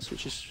pipe first,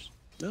 which is...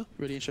 Oh,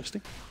 really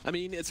interesting. I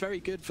mean, it's very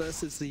good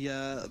versus the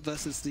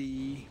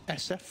SF.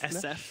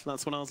 SF,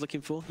 that's what I was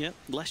looking for. Yep,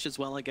 Lesh as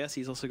well, I guess.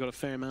 He's also got a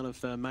fair amount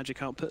of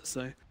magic output,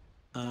 so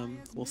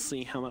we'll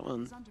see how that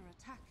one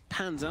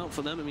pans out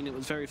for them. I mean, it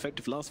was very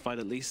effective last fight,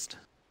 at least.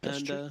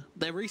 That's true.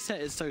 Their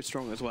reset is so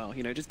strong as well.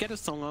 You know, just get a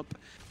Song up,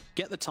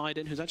 get the Tide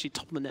in, who's actually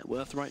top of the net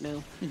worth right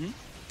now.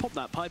 Pop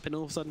that pipe, and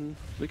all of a sudden,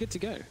 we're good to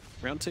go.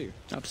 Round 2.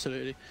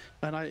 Absolutely.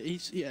 And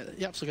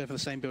YapzOr going for the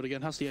same build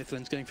again. Has the Aether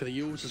Lens going for the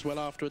Yules as well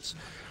afterwards.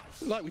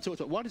 Like we talked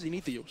about, why does he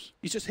need the Yules?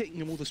 He's just hitting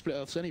them all the split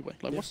earths anyway.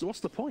 Like, what's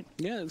the point?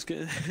 Yeah, it's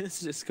good.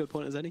 It's just a good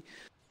point as any.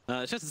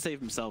 It's just to save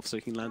himself so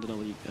he can land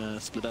another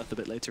split earth a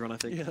bit later on, I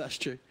think. Yeah, that's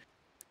true.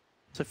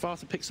 So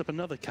FATA picks up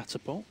another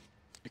catapult.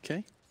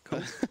 Okay,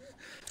 cool.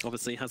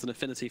 Obviously has an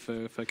affinity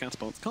for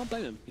catapults. Can't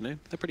blame him, you know,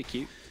 they're pretty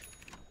cute.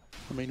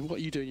 I mean,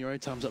 what you do in your own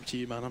time's up to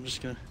you, man. I'm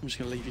just gonna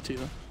leave you to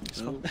that.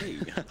 Okay.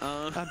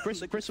 And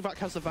Bristleback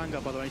has the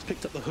Vanguard, by the way. He's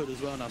picked up the Hood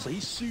as well now, so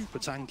he's super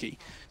tanky.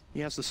 He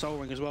has the Soul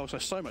Ring as well,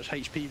 so much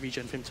HP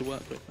regen for him to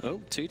work with.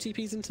 Oh, 2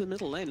 TPs into the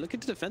middle lane, looking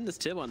to defend this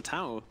tier 1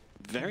 tower.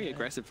 Very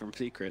aggressive from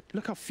Secret.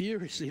 Look how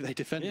furiously they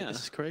defend it.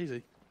 This is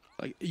crazy.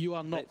 Like, you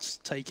are not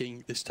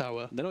taking this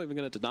tower. They're not even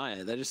going to deny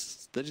it.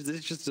 This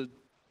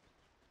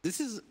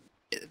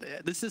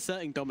is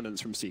asserting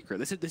dominance from Secret.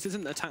 This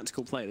isn't a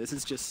tactical play. This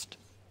is just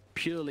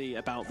purely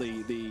about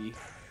the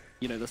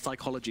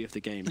psychology of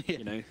the game.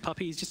 You know,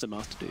 Puppey's just a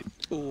master dude.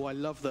 Oh, I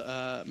love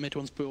that mid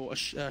one's built a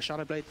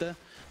Shadow Blade there,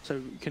 so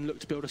you can look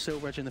to build a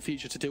Silver Edge in the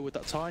future to deal with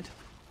that Tide.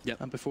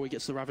 Yep. And before he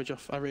gets the Ravage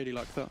off, I really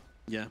like that.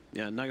 Yeah.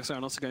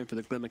 Nagasaran also going for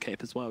the Glimmer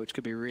Cape as well, which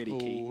could be really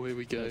key. Oh, here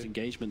we go. Those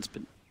engagements,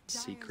 but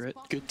Secret.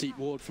 Good deep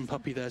ward from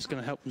Puppey there is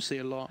going to help them see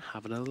a lot.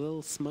 Having a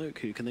little smoke.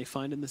 Who can they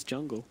find in this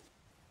jungle?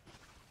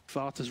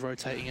 FATA's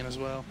rotating in as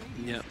well.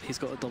 Yeah, he's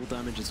got a double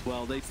damage as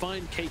well. They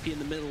find KP in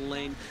the middle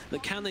lane.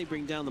 But can they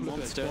bring down the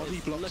monster?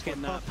 Look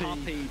at that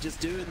Puppey just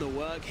doing the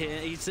work here.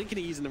 He's thinking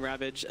he's using the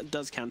Ravage.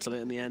 Does cancel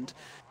it in the end.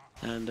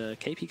 And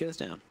KP goes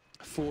down.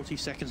 40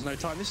 seconds, no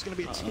time. This is going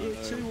to be a tier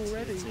 2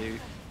 already. Tier 2.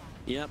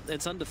 Yep,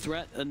 it's under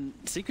threat. And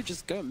Secret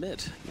just go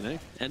mid, you know?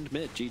 End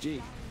mid,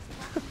 GG.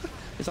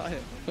 Is that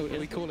it? Are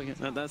we calling it?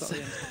 That's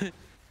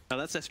no,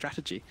 that's their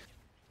strategy.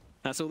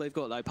 That's all they've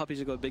got. Like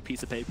Puppey's got a big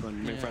piece of paper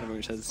in front of him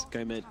which says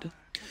go mid.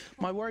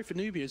 My worry for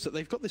Newbie is that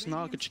they've got this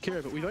Naga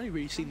Chikira, but we've only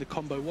really seen the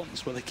combo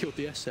once where they killed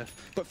the SF.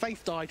 But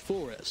Faith died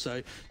for it,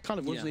 so kind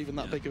of wasn't even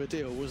that big of a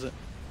deal, was it?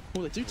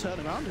 Well, they do turn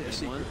around here,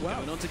 Secret. Wow.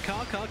 Going on to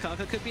Kaka.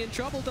 Kaka could be in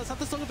trouble. Does have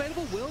the song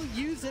available. Will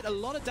use it. A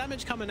lot of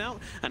damage coming out.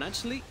 And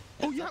actually,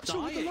 oh,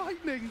 YapzOr with the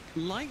lightning.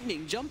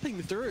 Lightning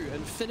jumping through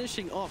and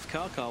finishing off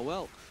Kaka.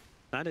 Well,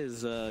 that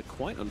is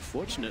quite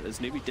unfortunate as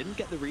Newbie didn't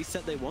get the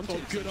reset they wanted.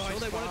 Oh, good ice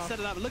they wanted to set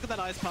it up. Look at that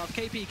ice path.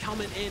 KP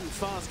coming in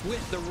fast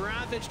with the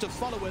Ravage to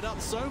follow it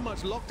up. So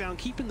much lockdown,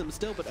 keeping them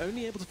still, but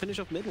only able to finish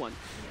off mid one.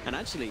 And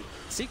actually,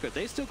 Secret,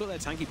 they've still got their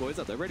tanky boys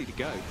up. They're ready to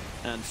go.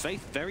 And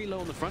Faith, very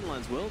low on the front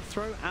lines, will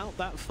throw out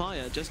that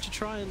fire just to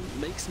try and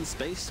make some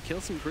space,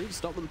 kill some creeps,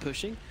 stop them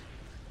pushing.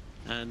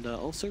 And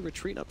also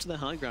retreat up to the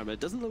high ground. But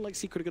it doesn't look like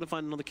Secret are going to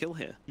find another kill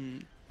here.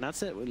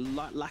 That's it, with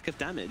lack of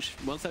damage.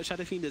 Once that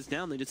Shadow Fiend is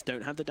down, they just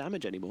don't have the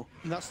damage anymore.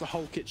 And that's the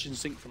whole kitchen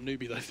sink from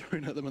Newbie they're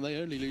throwing at them, and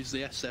they only lose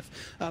the SF.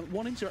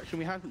 One interaction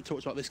we haven't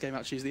talked about this game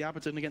actually is the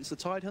Abaddon against the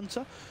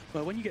Tidehunter.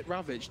 Where when you get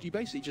ravaged, you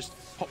basically just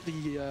pop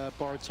the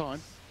borrowed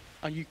time,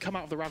 and you come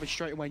out of the Ravage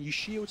straight away and you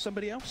shield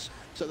somebody else.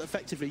 So that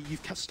effectively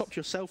you've stopped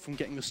yourself from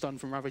getting the stun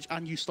from Ravage,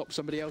 and you stop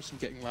somebody else from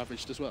getting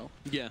ravaged as well.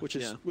 Yeah, which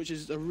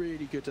is a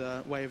really good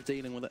way of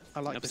dealing with it. I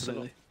like this a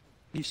lot.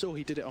 You saw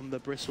he did it on the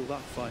Bristle,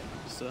 that fight.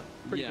 It was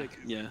pretty big.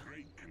 Yeah.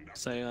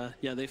 So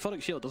yeah, the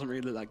Aphotic Shield doesn't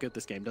really look that good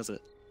this game, does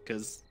it?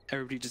 Because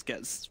everybody just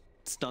gets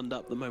stunned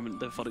up the moment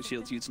the Aphotic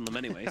Shield's used on them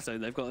anyway. So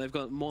they've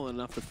got more than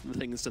enough of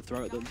things to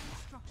throw at them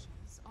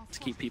to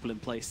keep people in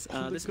place.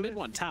 This mid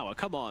one tower,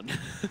 come on.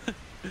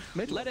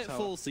 Let it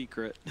fall,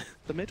 Secret.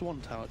 The mid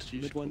one tower, did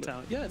you mid one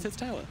tower? Yeah, it says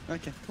tower.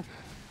 Okay, cool.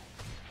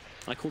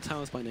 I call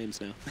towers by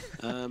names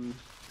now.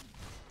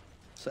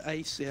 So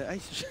Ace, yeah,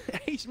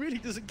 Ace really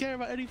doesn't care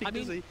about anything,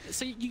 does he?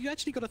 So you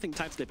actually got to think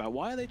tactically about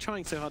why are they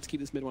trying so hard to keep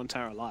this mid one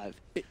tower alive?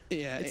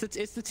 It's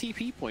the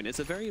TP point. It's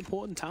a very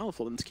important tower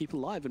for them to keep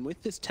alive, and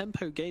with this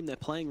tempo game they're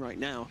playing right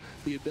now,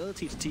 the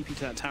ability to TP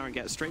to that tower and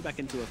get straight back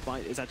into a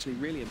fight is actually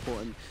really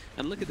important.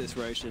 And look at this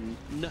Roshan,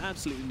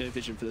 absolutely no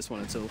vision for this one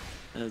at all,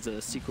 as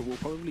a Secret will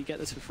probably get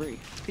this for free.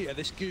 Yeah,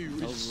 this goo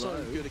is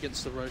so good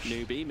against the Roshan.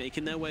 Newbie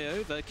making their way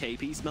over.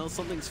 KP smells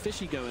something's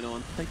fishy going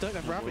on. They don't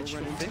have Ravage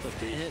for the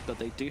pit, but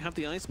they do have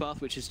the Ice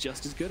Bath, which is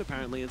just as good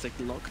apparently as they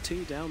lock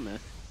 2 down there.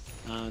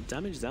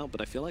 Damage is out,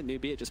 but I feel like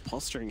Newbie are just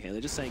posturing here.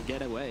 They're just saying,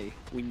 get away.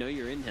 We know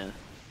you're in here.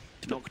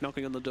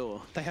 Knocking on the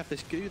door. They have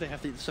this goo, they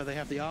have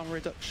the armor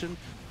reduction.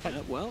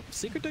 Well,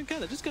 Secret don't care,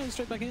 they're just going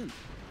straight back in.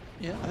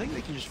 Yeah, I think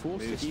they can just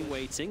force this. Moogie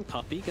waiting,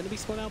 Puppey going to be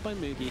spot out by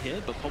Moogie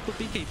here, but pop the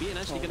BKB and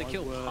actually going to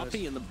kill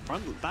Puppey in the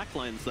back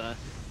lines there.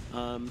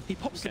 He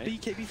pops the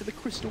BKB for the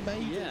Crystal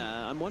Maiden.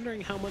 Yeah, I'm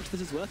wondering how much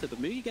this is worth it,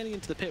 but Moogie getting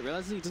into the pit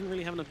realizes he doesn't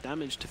really have enough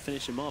damage to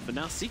finish him off, and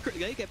now Secret,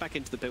 they get back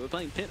into the pit. We're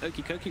playing pit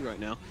Okikoki right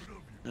now,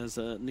 as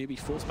Newbie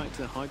forced back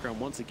to the high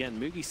ground once again.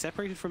 Moogie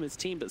separated from his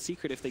team, but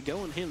Secret, if they go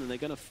on him, then they're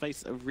going to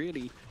face a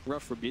really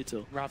rough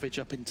Rebutal. Ravage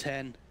up in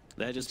 10.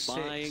 They're just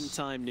buying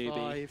time,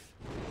 Newbie. 5.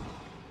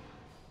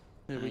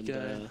 There we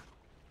go.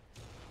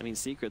 I mean,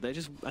 Secret,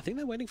 I think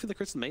they're waiting for the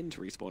Crystal Maiden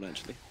to respawn,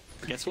 actually.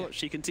 Guess what?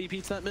 She can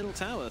TP to that middle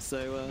tower,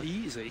 so...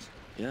 Easy.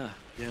 Yeah,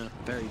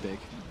 very big.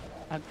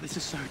 And this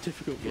is so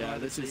difficult for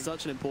this is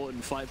such an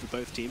important fight for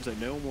both teams, so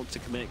no one wants to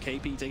commit.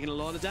 KP taking a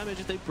lot of damage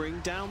as they bring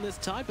down this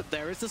tide, but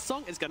there is the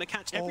song. It's going to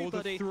catch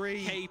everybody.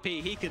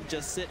 KP, he can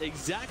just sit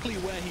exactly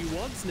where he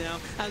wants now,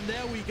 and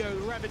there we go.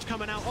 The Ravage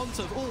coming out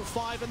onto all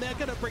 5, and they're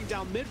going to bring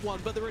down mid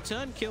one, but the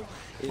return kill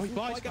isn't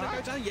quite going to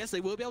go down. Yes,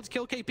 they will be able to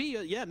kill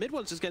KP. Yeah, mid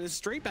one's just getting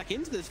straight back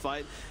into this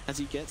fight as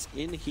he gets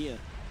in here.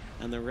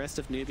 And the rest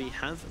of Newbie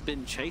have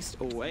been chased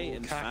away.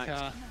 In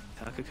fact,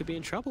 Kaka could be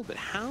in trouble, but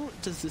how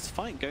does this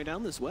fight go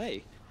down this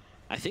way?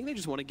 I think they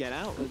just want to get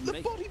out. And the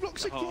body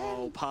blocks again!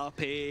 Oh,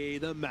 Puppey,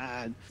 the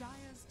man.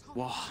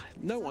 Wow,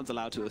 no one's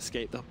allowed to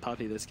escape the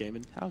Puppey this game.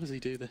 And how does he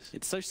do this?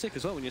 It's so sick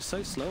as well. When you're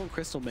so slow on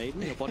Crystal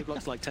Maiden, your body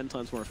block's like 10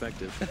 times more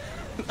effective.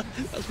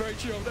 That's very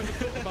true. I've never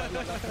thought about it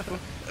like that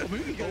before.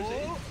 Moogie goes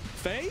in.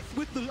 Faith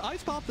with the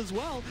Ice Path as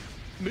well.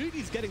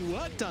 Moogie's getting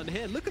work done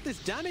here. Look at this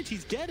damage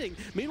he's getting.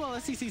 Meanwhile,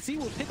 SCCC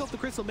will pick off the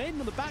Crystal Maiden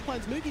on the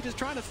backlines. Moogie just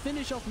trying to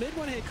finish off mid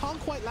one here. Can't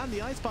quite land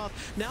the Ice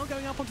Path. Now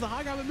going up onto the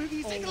high ground, but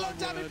Moogie's taking a lot of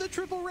damage. The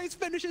triple race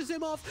finishes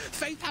him off.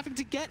 Faith having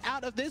to get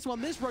out of this one.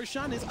 This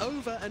Roshan is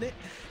over, and it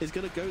is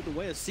going to go the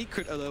way of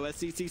Secret, although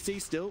SCCC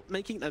still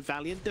making a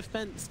valiant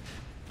defense.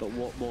 But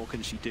what more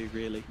can she do,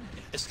 really?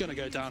 It's going to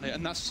go down here,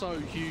 and that's so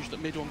huge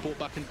that mid one brought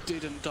back and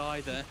didn't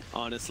die there.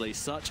 Honestly,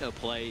 such a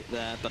play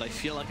there, but I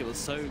feel like it was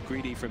so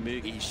greedy from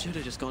Moogie. He should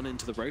have just gone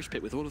into the Roche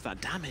pit with all of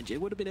that damage. It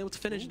would have been able to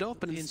finish it off,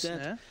 but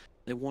instead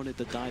They wanted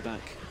the dieback.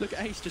 Look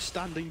at Ace just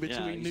standing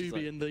between Newb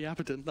like... and the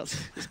Abaddon. That's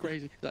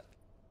crazy.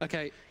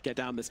 Okay. Get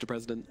down, Mr.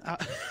 President.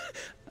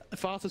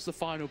 FATA's the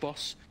final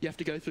boss. You have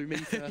to go through me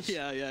first.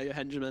 yeah, your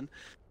henchman.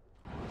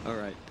 All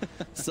right.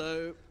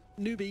 So,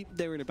 Newbie,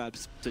 they're in a bad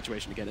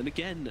situation again. And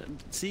again,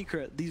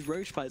 Secret, these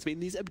Roche fights, I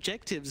mean, these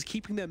objectives,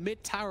 keeping their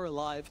mid-tower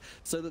alive,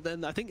 so that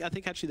then, I think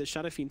actually the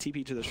Shadow Fiend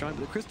TP to the Shrine,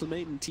 but the Crystal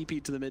Maiden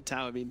TP to the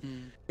mid-tower. I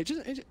mean,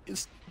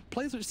 it's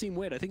plays which seem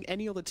weird. I think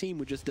any other team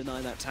would just deny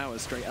that tower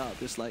straight up,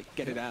 just like,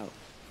 get it out.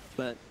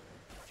 But,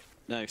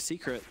 no,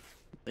 Secret,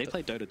 they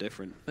play Dota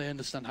different. They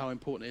understand how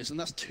important it is, and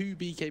that's 2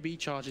 BKB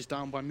charges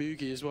down by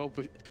Mugi as well.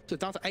 But so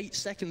down to 8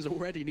 seconds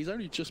already, and he's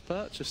only just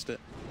purchased it.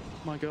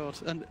 My God.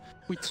 And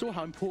we saw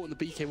how important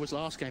the BK was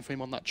last game for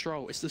him on that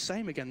troll. It's the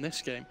same again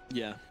this game.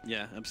 Yeah,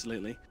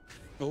 absolutely.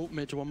 Oh,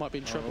 mid one might be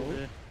in trouble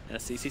here.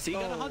 SCCC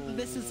got a hunt.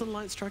 This is the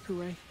Light Strike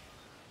Array.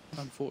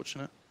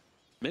 Unfortunate.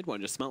 Mid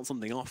one just smelt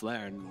something off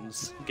there and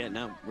was getting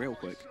out real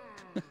quick.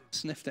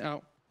 Sniffed it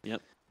out.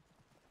 Yep.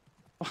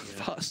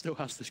 FATA still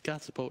has this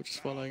catapult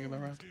just following him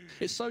around.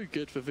 It's so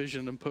good for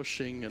vision and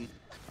pushing, and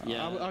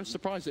I was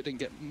surprised it didn't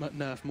get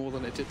nerfed more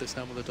than it did this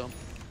Helm of the Dawn.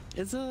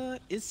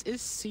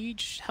 Is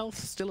Siege health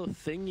still a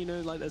thing? You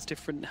know, like there's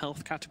different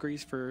health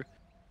categories for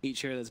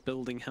each area. There's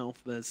building health,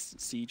 there's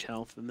siege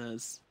health, and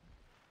there's...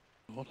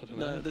 What? I don't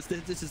know.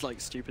 This is like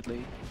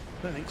stupidly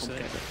I don't think so.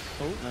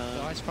 Oh,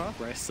 the ice path.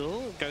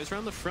 Wrestle goes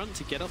around the front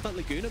to get off that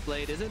Laguna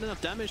Blade. Isn't enough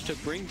damage to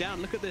bring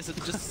down. Look at this,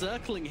 it's just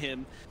circling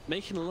him,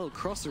 making a little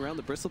cross around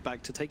the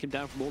bristleback to take him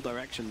down from all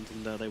directions,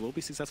 and they will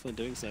be successful in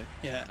doing so.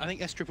 Yeah, I think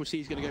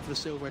SCCC is going to go for the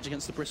Silver Edge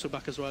against the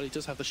bristleback as well. He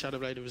does have the Shadow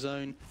Blade of his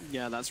own.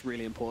 Yeah, that's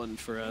really important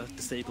for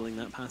disabling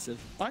that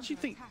passive. I actually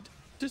think...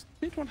 Does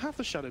mid one have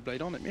the Shadow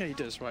Blade on him? Yeah, he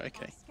does. Right,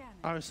 okay.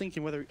 I was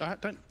thinking whether... I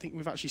don't think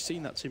we've actually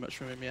seen that too much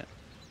from him yet.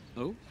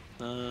 Oh.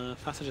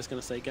 FATA just going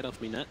to say, get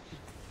off me, net.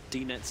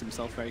 D-nets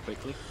himself very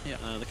quickly. Yeah.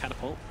 The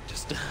catapult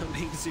just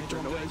being super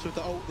annoying. With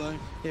the ult though.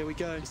 Here we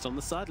go. Just on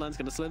the sidelines,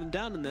 going to slow them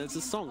down, and there's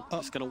a song.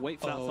 Just going to wait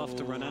for that buff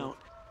to run out.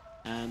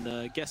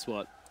 And guess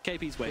what?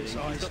 KP's waiting. He's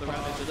got the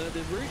Ravage.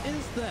 The route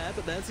is there,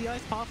 but there's the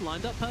ice path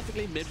lined up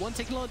perfectly. Mid one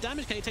taking a lot of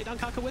damage. Can he take down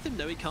Kaka with him?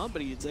 No, he can't,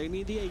 but he's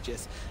only the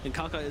Aegis. And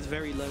Kaka is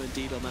very low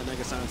indeed on that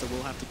Mega Silencer.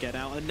 Will have to get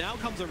out. And now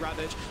comes a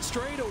Ravage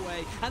straight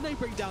away, and they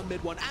bring down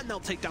mid one, and they'll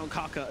take down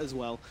Kaka as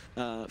well.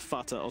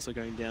 FATA also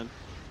going down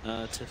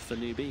for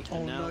Newbie.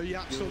 Oh no,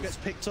 YapzOr gets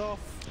picked off.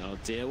 Oh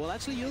dear. Well,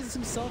 actually uses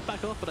himself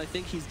back off, but I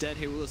think he's dead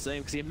here all the same,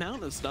 because the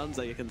amount of stuns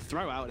that you can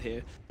throw out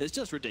here is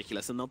just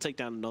ridiculous, and they'll take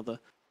down another.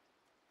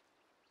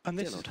 And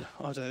this, I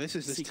don't know, this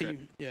is this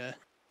team,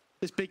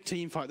 this big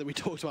team fight that we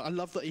talked about. I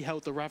love that he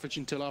held the Ravage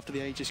until after the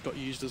Aegis got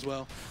used as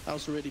well. That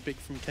was really big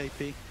from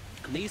KP.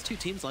 And these two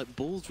teams like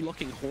balls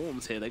locking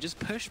horns here. They just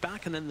push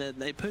back and then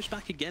they push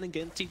back again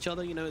against each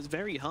other. You know, it's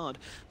very hard.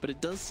 But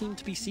it does seem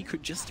to be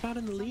Secret just about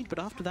in the lead. But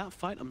after that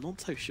fight, I'm not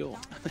so sure.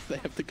 They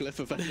have the glyph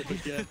available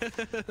again.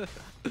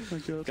 Oh my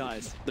God.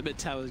 Guys, the mid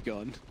tower's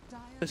gone.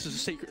 This is a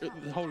secret.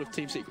 The whole of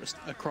Team Secret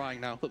are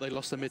crying now that they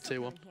lost their mid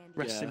tier one.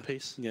 Rest in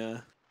peace. Yeah.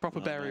 Proper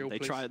burial, They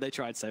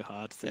tried so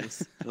hard.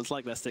 It was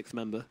like their 6th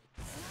member.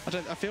 I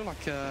feel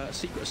like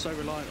Secret are so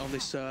reliant on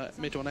this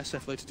mid one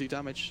SF though to do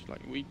damage.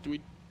 Like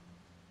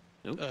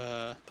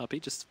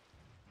Puppey just...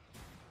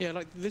 Yeah,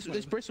 like this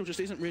Bristle just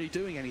isn't really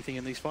doing anything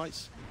in these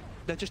fights.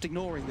 They're just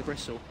ignoring the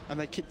Bristle, and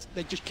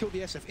they just kill the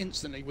SF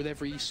instantly with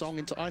every song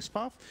into Ice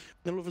Path.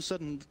 Then all of a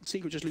sudden,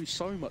 Secret just lose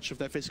so much of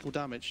their physical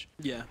damage.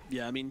 Yeah,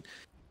 I mean...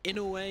 In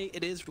a way,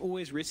 it is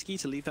always risky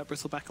to leave that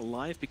bristleback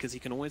alive because he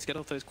can always get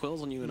off those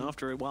quills on you, and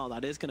after a while,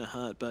 that is going to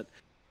hurt. But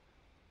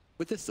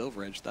with this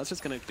Silver Edge, that's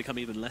just going to become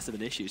even less of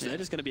an issue. So they're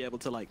just going to be able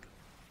to like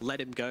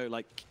let him go,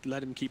 like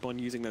let him keep on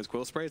using those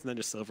quill sprays, and then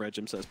just Silver Edge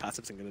him so his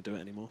passive isn't going to do it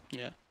anymore.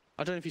 Yeah,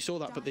 I don't know if you saw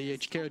that, but the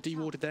Jakiro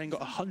dewarded there and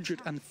got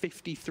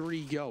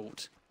 153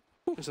 gold.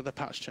 Because of the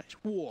patch change.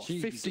 Whoa,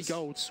 50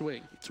 gold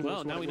swing.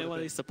 Well, now we know why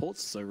these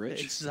supports are so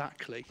rich.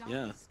 Exactly.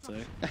 Yeah,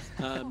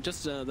 so...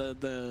 just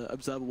the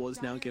Observer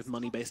Wars now give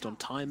money based on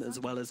time as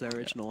well as their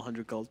original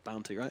 100 gold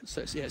bounty, right?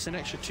 So it's an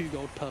extra 2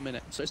 gold per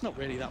minute. So it's not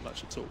really that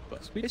much at all,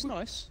 but it's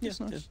nice. It's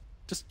nice.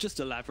 Yeah. Just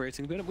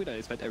elaborating. We don't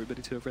expect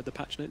everybody to have read the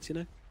patch notes, you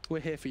know? We're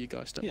here for you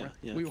guys, don't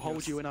worry. We will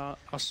hold you in our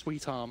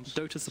sweet arms.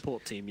 Dota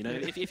support team, you know?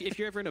 If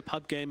you're ever in a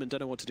pub game and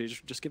don't know what to do,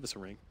 just give us a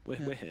ring.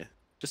 We're here.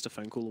 Just a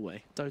phone call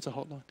away. Dota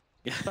hotline.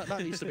 Yeah,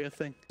 that needs to be a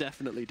thing.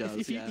 Definitely does.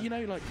 If you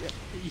know, like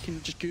you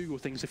can just Google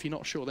things if you're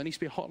not sure. There needs to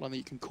be a hotline that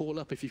you can call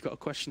up if you've got a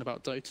question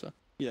about Dota.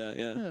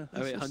 Yeah.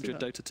 0800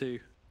 Dota 2.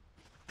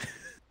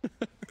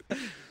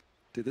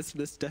 Dude, this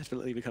is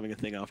definitely becoming a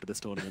thing after this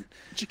tournament.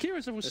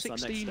 Jakiro's level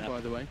 16,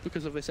 by the way,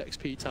 because of this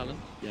XP talent.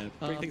 Yeah,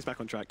 bring things back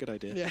on track. Good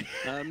idea.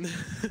 Yeah.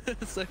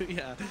 So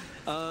yeah,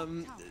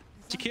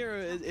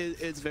 Jakiro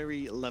is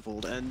very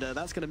leveled, and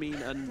that's going to mean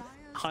a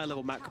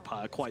high-level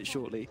Macropire quite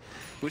shortly,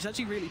 which is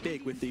actually really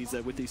big with these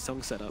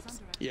song setups.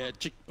 Yeah,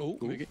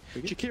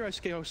 Jakiro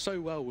scales so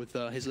well with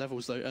his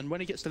levels though, and when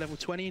he gets to level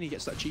 20 and he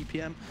gets that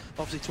GPM,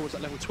 obviously towards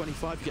that level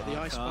 25, you get the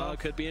Ice Bar.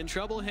 Could be in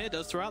trouble here,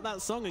 does throw out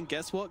that song, and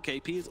guess what?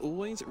 KP is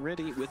always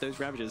ready with those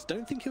Ravages.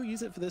 Don't think he'll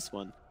use it for this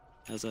one,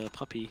 as a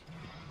Puppey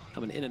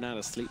Coming in and out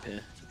of sleep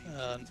here.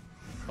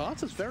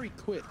 FATA's very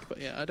quick, but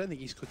yeah, I don't think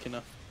he's quick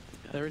enough.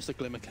 Yeah. There is the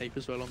Glimmer Cape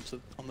as well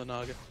on the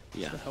Naga.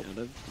 Yeah,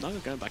 the Naga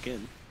going back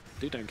in.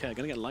 Dude don't care.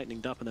 Gonna get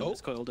lightninged up and then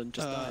miscoiled and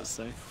just dies,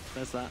 so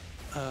there's that.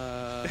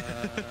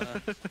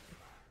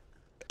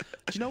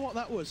 Do you know what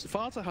that was?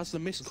 FATA has the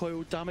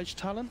miscoiled damage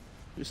talent,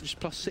 which is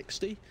plus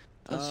 60.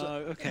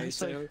 Okay,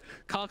 so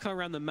Karka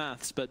ran the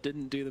maths but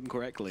didn't do them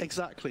correctly.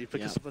 Exactly,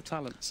 because of the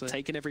talent. So.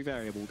 Taking every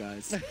variable,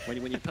 guys.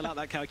 when you pull out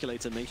that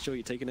calculator, make sure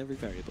you're taking every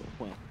variable.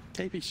 Well,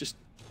 KP's just...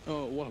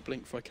 Oh, what a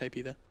blink for a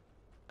KP there.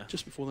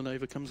 Just before the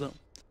Nova comes up.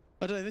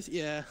 I don't know,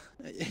 yeah,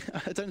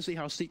 I don't see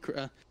how Secret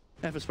are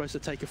ever supposed to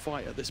take a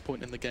fight at this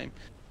point in the game,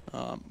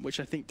 which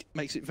I think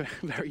makes it very,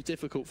 very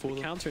difficult for them.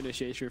 The counter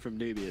initiation from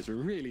Newb is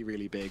really,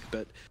 really big,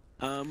 but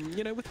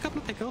you know, with a couple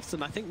of pickoffs,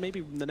 and I think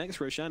maybe the next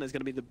Roshan is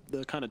going to be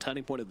the kind of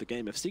turning point of the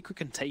game. If Secret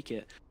can take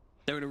it,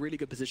 they're in a really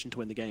good position to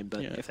win the game,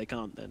 but if they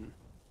can't, then...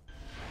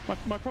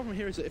 My problem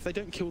here is that if they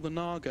don't kill the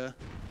Naga,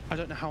 I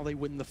don't know how they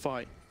win the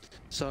fight.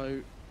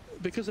 So,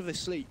 because of this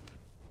sleep,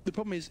 the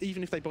problem is,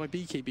 even if they buy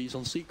BKBs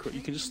on Secret,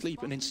 you can just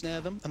sleep and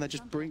ensnare them, and they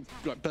just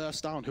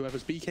burst down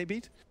whoever's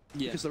BKB'd,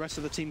 because the rest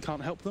of the team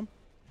can't help them.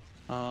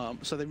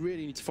 So they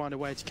really need to find a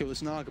way to kill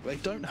this Naga, but they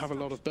don't have a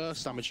lot of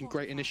burst damage and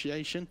great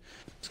initiation.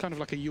 It's kind of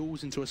like a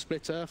Yules into a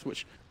split earth,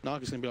 which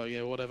Naga's going to be like,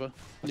 yeah, whatever.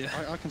 Yeah.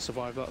 I can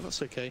survive that,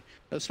 that's okay.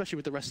 Especially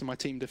with the rest of my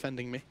team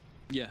defending me.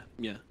 Yeah,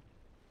 yeah.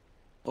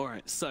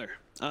 Alright, so,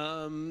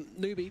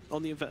 Newbie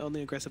on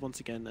the aggressive once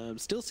again.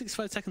 Still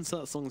 65 seconds to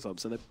that song's up,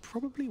 so they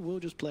probably will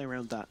just play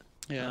around that.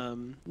 Yeah.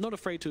 Not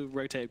afraid to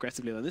rotate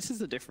aggressively though. This is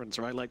the difference,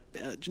 right? Like,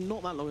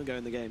 not that long ago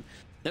in the game,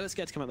 they were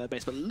scared to come out their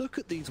base, but look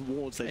at these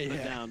wards they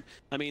put down.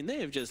 I mean,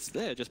 they're just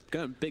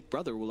going Big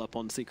Brother all up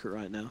on Secret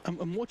right now.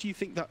 And what do you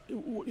think that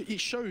it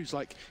shows?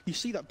 Like, you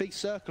see that big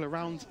circle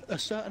around a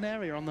certain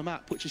area on the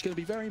map, which is going to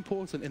be very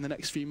important in the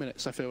next few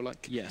minutes, I feel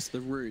like. Yes,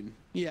 the rune.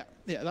 Yeah,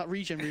 that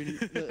regen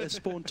rune, the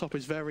spawn top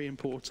is very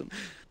important.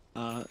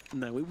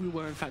 No, we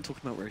were in fact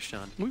talking about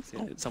Roshan.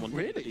 Someone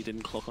really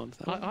didn't clock on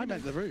to that. I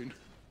meant the rune.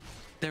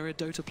 There are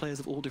Dota players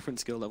of all different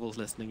skill levels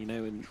listening, you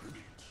know, and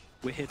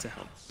we're here to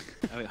help.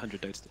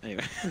 100 Dota.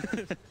 Anyway.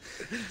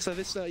 So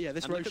this,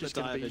 this Rosh is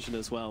going to be... vision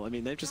as well. I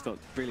mean, they've just got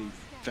really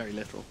very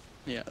little.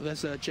 Yeah,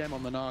 there's a gem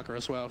on the Naga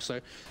as well, so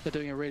they're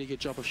doing a really good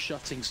job of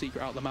shutting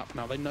Secret out of the map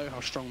now. They know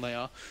how strong they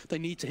are. They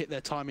need to hit their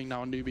timing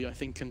now on Newbie, I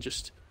think, and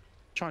just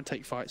try and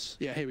take fights.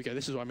 Yeah, here we go.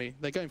 This is what I mean.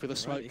 They're going for the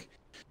smoke.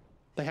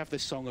 They have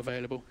this song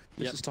available.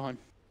 This is time.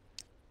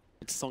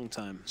 It's song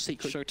time.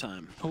 Secret.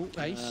 Showtime. Oh,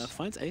 Ace.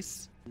 Finds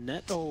Ace.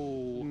 Net.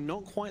 Oh.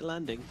 Not quite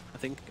landing. I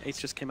think Ace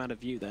just came out of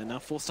view there. Now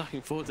 4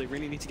 stacking forwards, they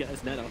really need to get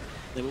his net up.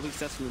 They will be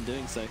successful in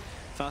doing so.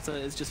 FATA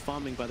is just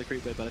farming by the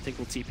creep wave, but I think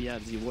we'll TP out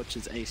as he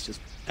watches Ace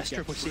just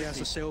S-Triple-C has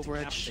a silver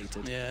edge.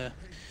 Yeah.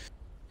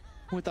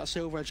 With that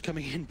silver edge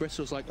coming in,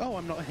 Bristol's like, oh,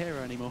 I'm not a hero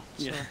anymore.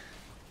 So. Yeah.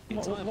 The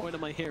entire point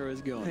of my hero is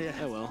gone. Yeah.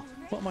 Oh well.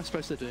 What am I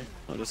supposed to do?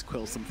 I'll just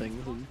quill some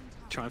things and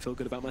try and feel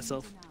good about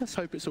myself. Let's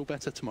hope it's all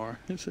better tomorrow.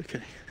 It's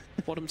okay.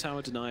 Bottom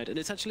tower denied, and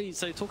it's actually,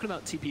 so talking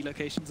about TP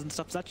locations and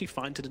stuff, it's actually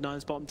fine to deny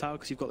his bottom tower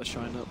because you've got the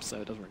shrine up,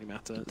 so it doesn't really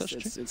matter.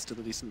 It's still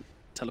a decent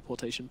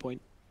teleportation point.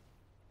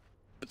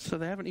 So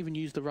they haven't even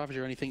used the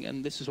Ravager or anything,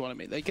 and this is what I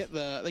mean. They get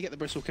the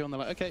Bristol kill, and they're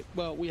like, okay,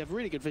 well, we have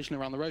really good vision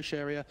around the Roche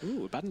area.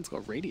 Ooh, Baden's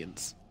got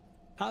Radiance.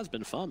 Has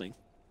been farming.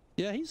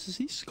 Yeah,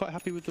 he's quite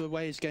happy with the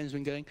way his game's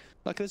been going.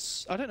 Like,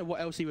 I don't know what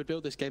else he would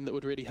build this game that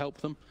would really help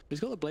them. He's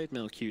got the Blade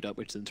Mail queued up,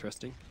 which is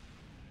interesting.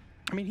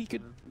 I mean, he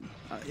could...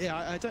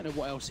 I don't know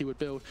what else he would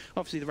build.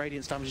 Obviously, the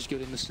Radiance damage is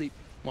good in the sleep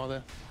while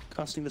they're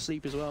casting the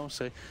sleep as well.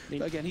 So,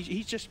 but again,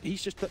 he's just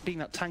being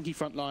that tanky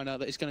frontliner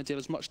that is going to deal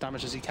as much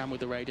damage as he can with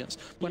the Radiance.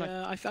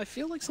 I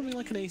feel like something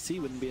like an AC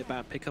wouldn't be a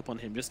bad pickup on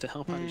him, just to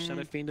help out his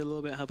Shadow Fiend a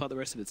little bit, help out the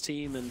rest of his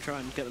team, and try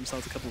and get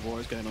themselves a couple of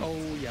wars going on.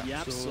 Oh, yeah.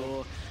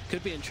 YapzOr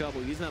could be in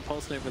trouble, using that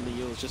Pulse Nova in the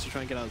Yules just to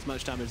try and get out as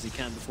much damage as he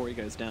can before he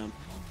goes down.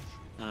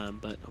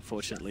 But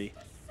unfortunately,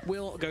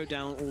 will go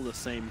down all the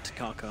same to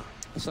Karka.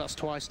 So that's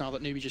twice now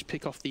that Newbie just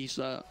pick off these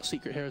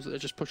Secret heroes that are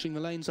just pushing the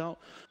lanes out.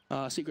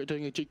 Secret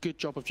doing a good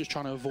job of just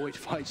trying to avoid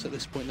fights at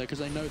this point though, because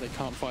they know they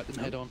can't fight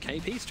them head on.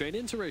 KP straight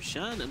into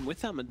Roshan, and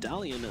with that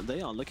medallion,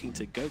 they are looking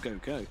to go.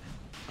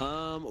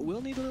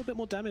 We'll need a little bit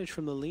more damage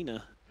from the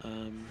Lina.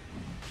 And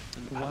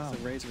the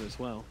Razor as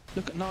well.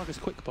 Look at Naga's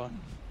quick buy.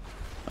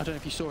 I don't know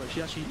if you saw it.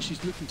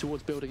 She's looking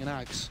towards building an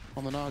Axe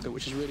on the Naga,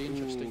 which is really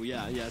interesting. Ooh,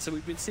 yeah. So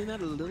we've been seeing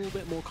that a little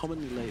bit more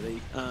commonly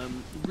lately.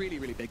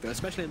 Really big though,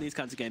 especially in these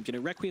kinds of games. You know,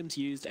 Requiem's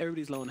used,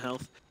 everybody's low on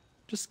health.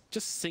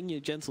 Just sing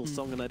your gentle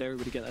song and let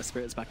everybody get their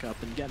spirits back up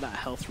and get that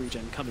health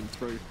regen coming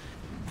through.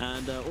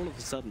 And all of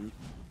a sudden,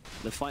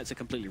 the fights are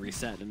completely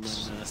reset, and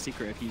then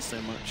Secret have used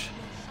so much.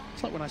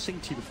 It's like when I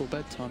sing to you before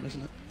bedtime,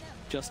 isn't it?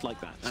 Just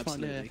like that,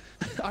 absolutely.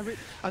 Fun, yeah.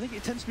 I think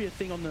it tends to be a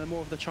thing on the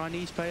more of the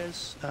Chinese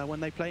players. When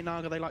they play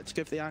Naga, they like to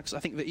go for the Axe. I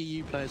think the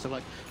EU players are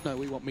like, no,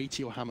 we want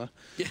Meteor Hammer.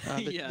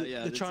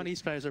 The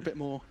Chinese players are a bit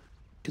more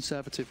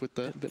conservative with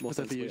the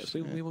their views.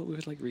 We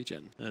would like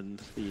regen, and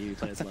the EU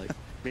players are like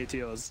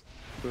Meteors.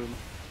 Boom.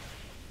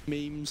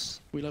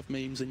 Memes. We love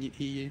memes in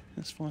EU.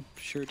 That's fine.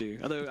 Sure do.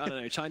 Although, I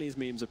don't know, Chinese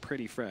memes are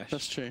pretty fresh.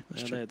 That's true.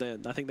 That's true.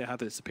 I think they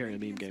have a superior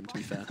meme game, to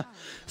be fair.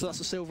 So that's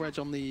the Silver Edge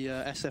on the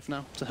SF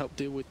now to help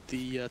deal with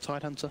the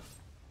Tidehunter.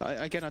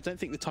 Again, I don't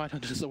think the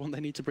Tidehunter is the one they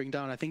need to bring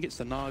down. I think it's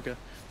the Naga.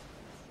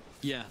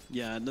 Yeah,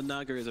 the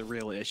Naga is a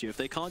real issue. If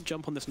they can't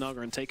jump on this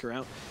Naga and take her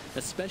out,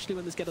 especially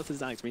when this Getos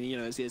is axe, I mean, you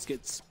know,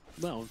 it's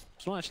well,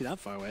 it's not actually that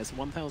far away. It's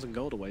 1,000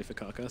 gold away for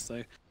Kaka,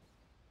 so...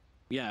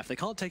 Yeah, if they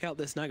can't take out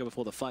this Naga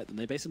before the fight, then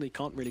they basically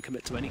can't really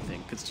commit to anything,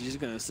 because she's just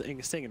going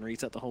to sing and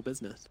reset the whole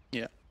business.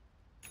 Yeah.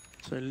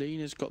 So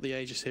Lena's got the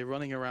Aegis here,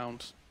 running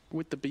around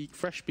with the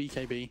fresh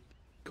BKB.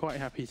 Quite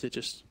happy to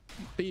just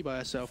be by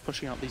herself,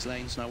 pushing out these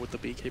lanes now with the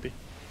BKB.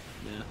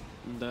 Yeah,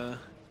 and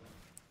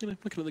you know,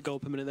 looking at the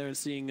gold per minute there and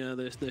seeing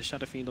the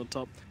Shadow Fiend on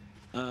top,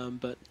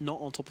 but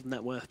not on top of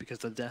net worth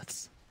because of the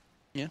deaths.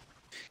 Yeah.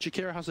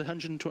 Jakira has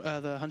 150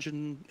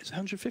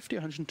 or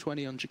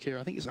 120 on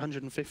Jakira. I think it's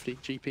 150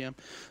 GPM.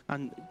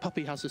 And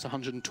Puppey has this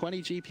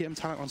 120 GPM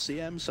talent on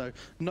CM, so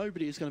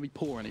nobody is going to be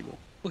poor anymore.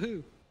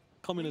 Woohoo!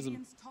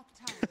 Communism.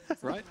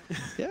 Right?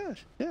 Yeah.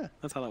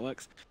 That's how that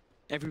works.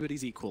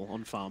 Everybody's equal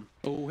on farm.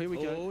 Oh, here we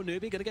go. Oh,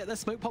 Newb gonna get their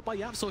smoke pop by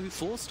YapzOr, who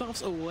force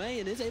staffs away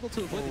and is able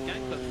to avoid the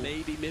gank, but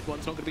maybe mid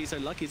one's not gonna be so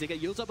lucky as they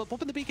get used up, but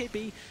popping the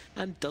BKB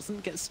and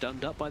doesn't get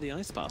stunned up by the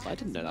ice path. I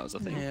didn't know that was a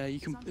thing. Yeah, you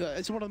can.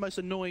 It's one of the most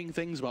annoying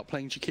things about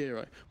playing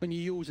Jakiro. When you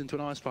use into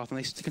an ice path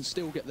and they can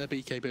still get their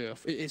BKB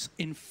off. It is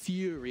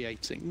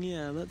infuriating.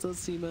 Yeah, that does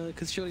seem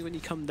because surely when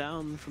you come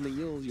down from the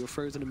Yule, you're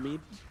frozen in mid.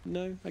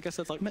 No, I guess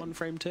that's like one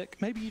frame tick.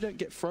 Maybe you don't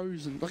get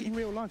frozen. Like in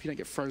real life, you don't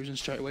get frozen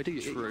straight away, do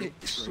you? True.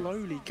 It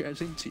slowly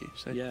goes into you.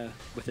 So. Yeah,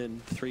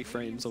 within 3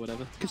 frames or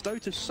whatever. Because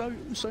Dota's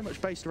so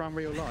much based around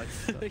real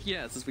life.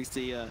 Yes, as we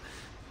see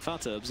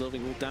FATA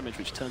absorbing all damage,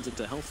 which turns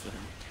into health for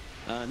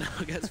him.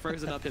 Now gets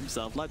frozen up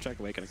himself. Light track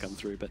away going to come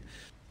through, but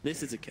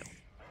this is a kill.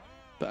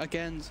 But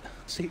again,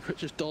 Secret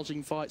just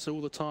dodging fights all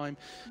the time.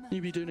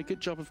 Newb doing a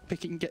good job of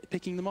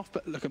picking them off,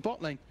 but look at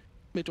bot lane.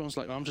 Mid one's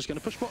like, well, I'm just going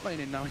to push bot lane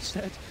in now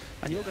instead,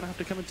 and you're going to have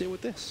to come and deal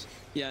with this.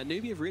 Yeah,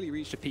 Newb have really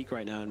reached a peak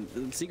right now,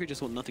 and Secret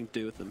just want nothing to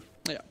do with them.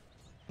 Yeah.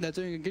 They're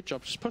doing a good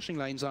job just pushing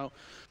lanes out.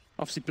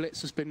 Obviously,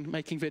 Blitz has been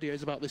making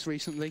videos about this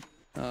recently.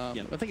 I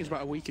think it's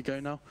about a week ago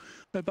now,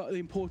 about the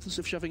importance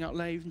of shoving out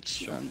lanes.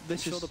 Sure. I'm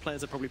sure the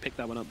players have probably picked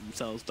that one up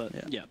themselves, but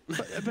yeah.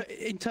 but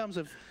in terms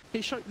of,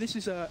 this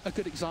is a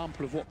good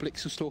example of what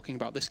Blitz was talking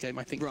about this game,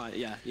 I think. Right,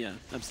 yeah,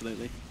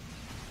 absolutely.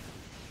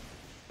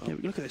 Yeah,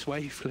 look at this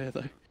wave clear,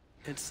 though.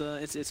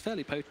 It's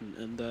fairly potent,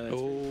 and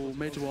oh,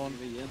 mid one.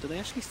 Yeah. Do they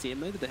actually see him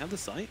though? Do they have the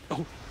sight?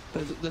 Oh,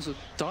 there's a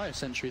dire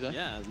sentry there.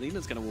 Yeah,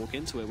 Lena's going to walk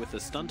into it with a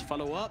stun to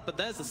follow up, but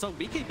there's the song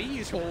BKB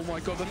used. Oh my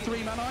god, the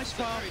 3-man ice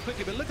path very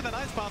quickly, but look at that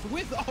ice path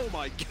with, oh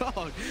my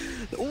god,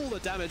 all the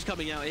damage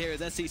coming out here as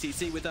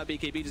SCCC with that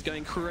BKB just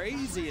going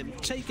crazy and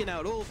taking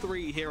out all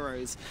 3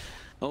 heroes.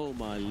 Oh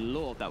my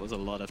lord, that was a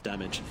lot of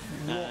damage.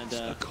 What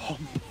a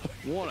combo.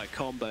 What a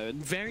combo.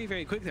 And very,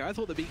 very quick there. I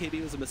thought the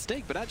BKB was a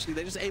mistake, but actually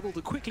they're just able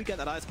to quickly get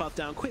that ice path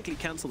down, quickly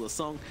cancel the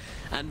song,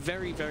 and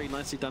very, very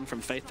nicely done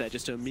from Faith there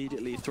just to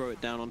immediately throw it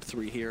down onto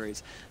 3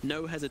 heroes.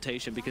 No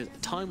hesitation, because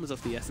time was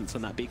of the essence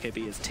when that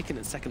BKB is ticking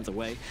at seconds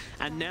away.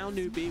 And now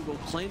Newb will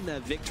claim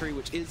their victory,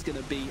 which is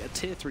going to be a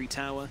tier 3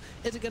 tower.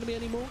 Is it going to be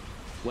any more?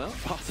 Well,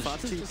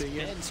 FATA's just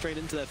heading straight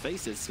into their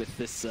faces with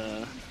this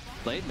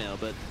blade mail,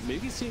 but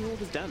Newb's seeing all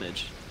this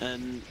damage,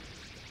 and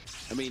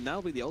I mean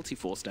that'll be the ulti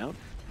forced out.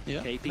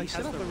 Yeah, KP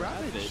has the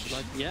Ravage.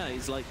 Like, yeah,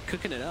 he's like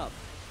cooking it up.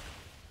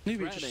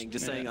 Newb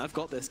just saying, I've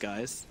got this,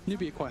 guys.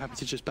 Newb are quite happy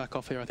to just back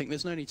off here. I think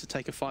there's no need to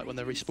take a fight when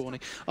they're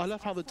respawning. I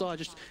love how the Dire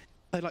just,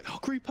 they're like, oh,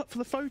 group up for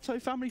the photo,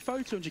 family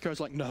photo, and Jakira's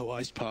like, no,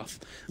 ice path.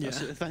 Yeah.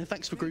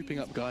 Thanks for grouping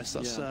up, guys.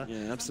 That's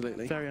yeah,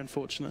 absolutely very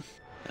unfortunate.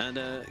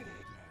 And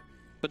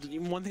but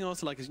one thing I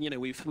also like is, you know,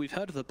 we've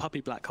heard of the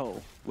Puppey black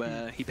hole,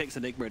 where he picks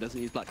Enigma, doesn't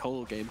use black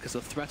hole game because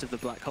the threat of the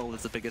black hole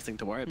is the biggest thing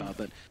to worry about.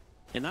 But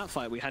in that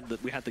fight, we had the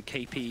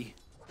KP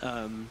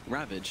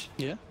Ravage.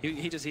 Yeah.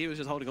 He was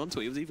just holding on to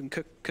it. He was even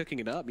cooking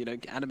it up, you know,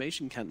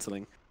 animation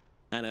cancelling,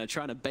 and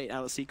trying to bait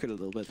out a secret a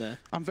little bit there.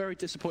 I'm very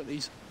disappointed that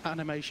he's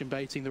animation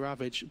baiting the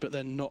Ravage, but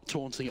then not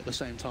taunting at the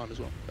same time as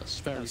well. That's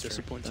very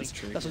disappointing. That's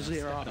true. That's a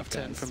 0 out of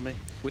 10 from me.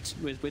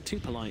 We're too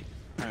polite,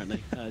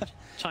 apparently.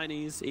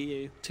 Chinese,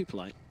 EU, too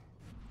polite.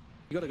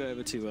 You got to go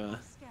over to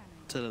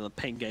the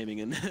Pain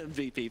Gaming and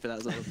VP for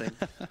that sort of thing.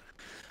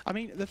 I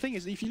mean, the thing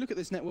is, if you look at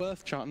this net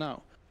worth chart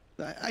now,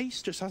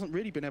 Ace just hasn't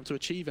really been able to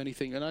achieve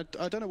anything, and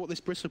I don't know what this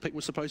Bristol pick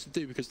was supposed to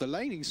do, because the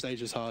laning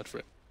stage is hard for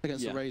it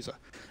against the Razor.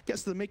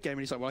 Gets to the mid game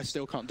and he's like, well, I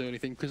still can't do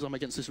anything because I'm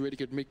against this really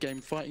good mid game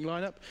fighting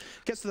lineup.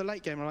 Gets to the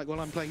late game and I'm like, well,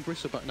 I'm playing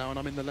Bristleback now and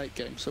I'm in the late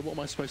game, so what am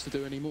I supposed to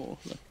do anymore?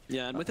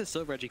 Yeah, and with his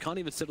Silver Edge, he can't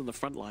even sit on the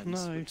front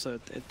lines. No. So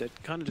it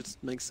kind of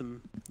just makes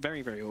them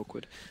very, very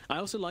awkward. I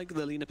also like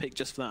the Lina pick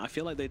just for that. I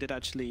feel like they did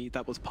actually,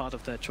 that was part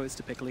of their choice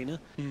to pick Lina.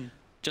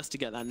 Just to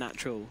get that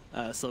natural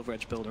Silver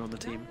Edge builder on the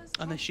team.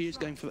 And then she is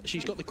going for,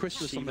 she's got the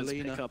Chrysalis on the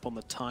Lina. Pick up on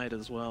the Tide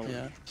as well.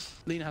 Yeah.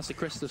 Lina has the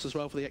Chrysalis as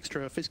well for the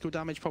extra physical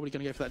damage, probably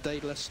going to go for that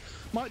Daedalus.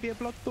 Might be a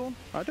Bloodthorn.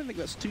 I don't think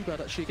that's too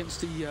bad actually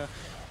against the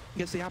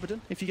against the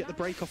Abaddon. If you get the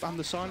break off and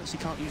the silence, he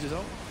can't use his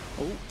ult.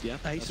 Oh, yeah,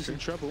 Ace is in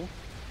trouble.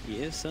 He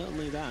is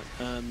certainly that.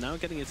 Now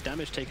getting his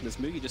damage taken as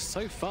Mugi just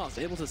so fast,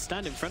 able to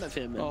stand in front of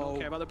him and not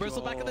care about the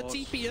bristle. Back at the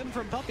TPM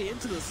from Puppey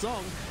into the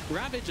song.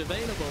 Ravage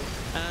available.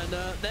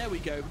 And there we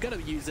go. We're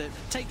going to use it.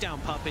 Take down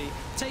Puppey.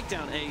 Take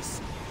down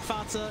Ace.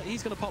 FATA,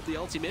 he's going to pop the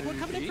ultimate. We're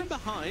coming in from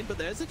behind, but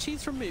there's a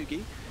cheese from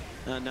Mugi.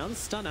 Now the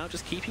stun out,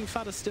 just keeping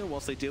FATA still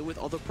whilst they deal with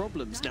other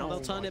problems. Now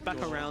they'll turn it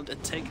back around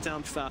and take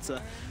down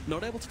FATA.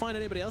 Not able to find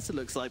anybody else, it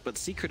looks like, but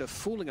Secret are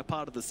falling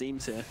apart at the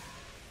seams here.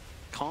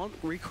 Can't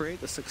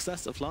recreate the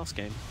success of last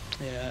game.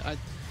 Yeah,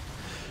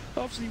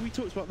 obviously we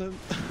talked about the...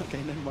 Okay,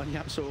 never mind,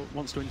 YapzOr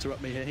wants to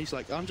interrupt me here. He's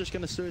like, I'm just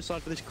going to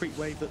suicide for this creep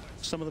wave that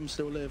some of them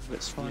still live.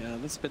 It's fine. Yeah,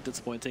 that's a bit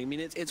disappointing. I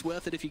mean, it's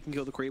worth it if you can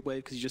kill the creep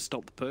wave because you just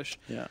stop the push.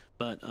 Yeah.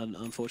 But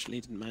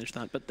unfortunately, didn't manage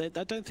that. But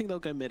I don't think they'll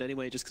go mid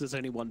anyway, just because there's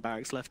only one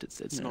barracks left.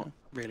 It's not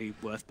really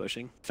worth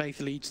pushing. Faith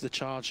leads the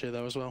charge here,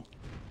 though, as well.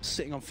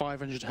 Sitting on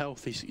 500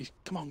 health. He's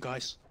come on,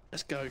 guys.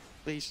 Let's go.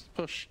 Please,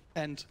 push.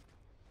 End.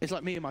 It's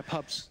like me and my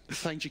pubs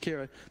playing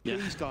Jakiro.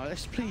 Please, guys,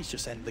 let's please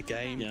just end the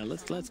game. Yeah,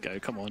 let's go.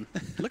 Come on.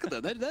 Look at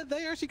them.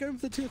 They're actually going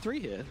for the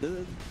 2-3 here.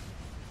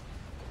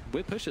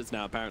 We're pushers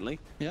now, apparently.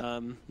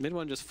 Yeah. Mid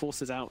one just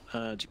forces out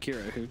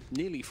Jakiro, who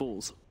nearly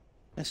falls.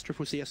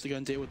 SCCC has to go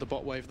and deal with the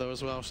bot wave, though,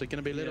 as well. So it's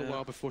going to be a little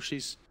while before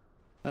she's...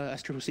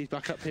 SCCC's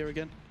back up here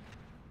again.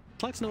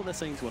 I'd like to know what they're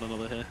saying to one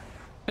another here.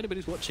 If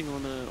anybody's watching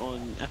on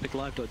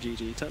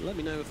epiclive.gg, let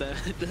me know if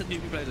the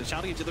newbie players are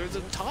shouting at each other. The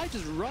tide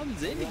just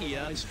runs in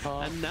here,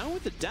 and now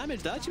with the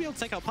damage, they'll actually be able to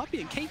take out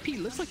Puppey, and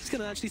KP looks like he's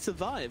going to actually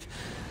survive.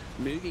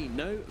 Mugi,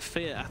 no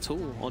fear at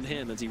all on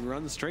him as he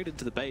runs straight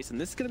into the base,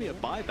 and this is going to be a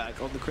buyback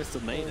on the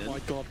Crystal Maiden. Oh my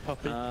god,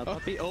 Puppey.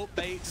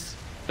 Puppey,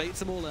 baits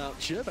them all out.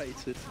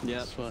 Baited.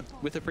 Yeah,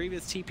 with the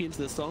previous TP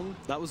into the song,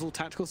 that was all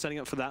tactical, setting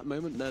up for that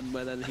moment,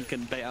 where then he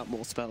can bait out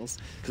more spells,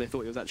 because they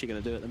thought he was actually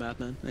going to do it, the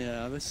Madman.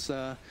 Yeah, this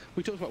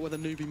we talked about whether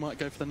Newbie might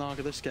go for the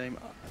Naga this game.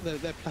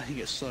 They're playing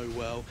it so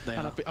well,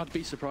 and I'd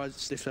be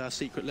surprised if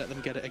Secret let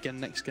them get it again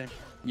next game.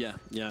 Yeah,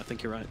 I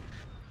think you're right.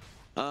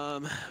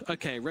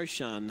 Okay,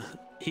 Roshan,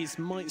 he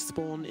might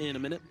spawn in a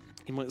minute.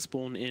 He might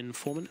spawn in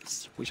 4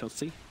 minutes. We shall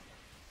see.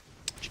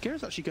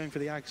 Jakira's actually going for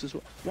the Ags as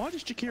well. Why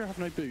does Jakira have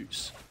no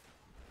boots?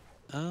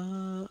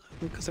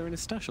 Because they're in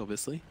his stash,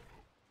 obviously.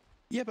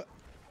 Yeah, but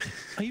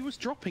he was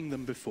dropping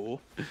them before.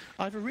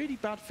 I have a really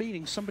bad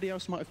feeling somebody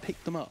else might have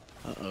picked them up.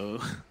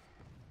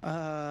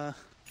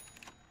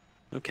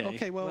 Okay.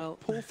 Okay, well,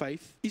 poor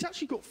Faith. He's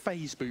actually got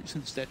phase boots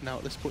instead now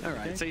at this point. All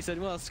right, so he said,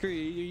 well, screw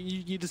you.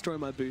 You destroy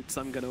my boots.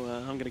 I'm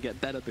gonna get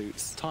better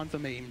boots. Time for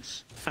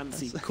memes.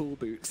 Fancy, cool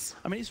boots.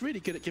 I mean, it's really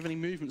good at giving him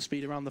movement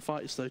speed around the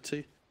fighters, though,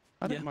 too.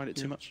 I don't mind it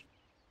too much.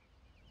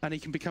 And he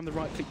can become the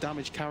right-click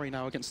damage carry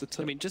now against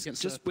the... I mean, just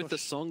with the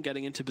song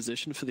getting into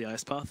position for the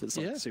ice path, it's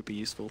like super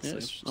useful. Yeah,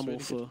 so I'm all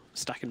for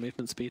stacking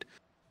movement speed.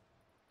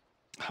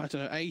 I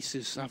don't know, Ace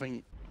is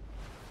having...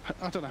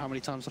 I don't know how many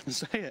times I can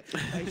say it.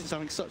 Ace is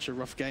having such a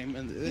rough game,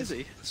 and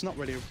it's not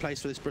really a place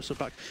for this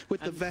Bristleback.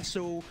 With the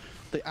Vessel,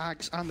 the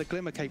Ags, and the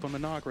Glimmer Cape on the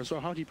Naga as well,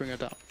 how do you bring her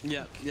down?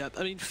 Yeah.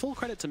 I mean, full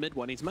credit to mid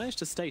one. He's managed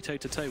to stay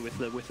toe-to-toe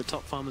with the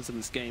top farmers in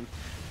this game.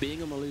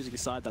 Being on the losing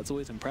side, that's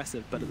always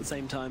impressive, but at the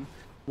same time,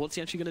 what's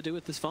he actually going to do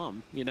with this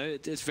farm? You know,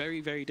 it's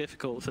very, very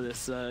difficult for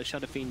this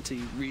Shadow Fiend to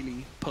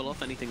really pull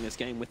off anything this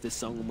game with this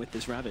song and with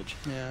this Ravage.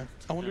 Yeah.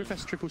 I wonder if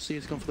SCCC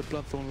has gone for the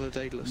Bloodthorn or the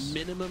Daedalus.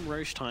 Minimum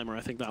Roche timer, I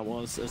think that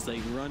was, as they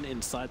run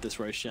inside this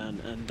Roshan,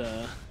 and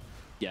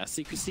yeah,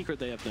 Secret,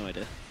 they have no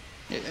idea.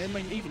 I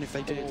mean, even if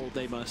they did, or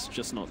they must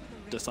just not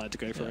decide to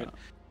go for it.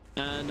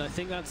 And I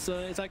think that's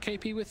is that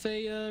KP with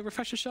a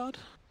refresher shard?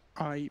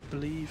 I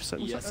believe so.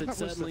 Yes, it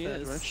certainly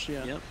is.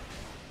 Yeah. Yep.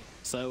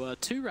 So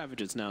 2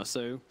 Ravages now.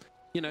 So,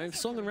 you know,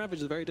 Song and Ravage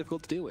is very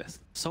difficult to deal with.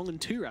 Song and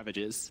 2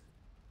 Ravages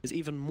is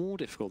even more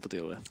difficult to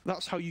deal with.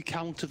 That's how you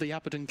counter the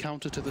Abaddon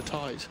counter to the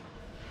Tide.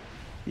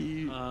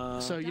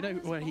 So, you know,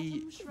 when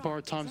he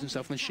borrowed times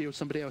himself and then shields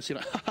somebody else, you're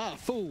like, haha,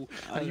 fool!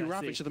 And you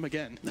ravage them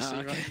again.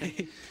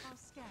 Okay.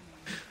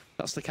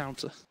 That's the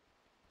counter.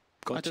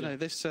 Gotcha. I don't know,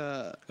 this...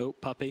 oh,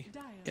 Puppey.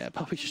 Yeah,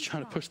 Puppey's just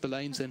trying to push the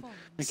lanes in.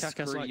 And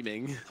Kaka's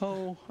screaming. Like,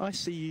 oh, I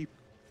see you,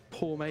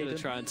 poor maiden. Gonna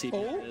try and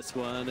TP this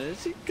one.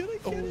 Is he gonna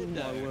get it?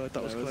 No, my word,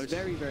 that was close.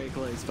 Very, very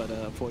close, but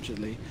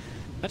unfortunately.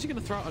 Actually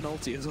gonna throw out an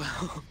ulti as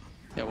well.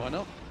 Yeah, why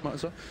not? Might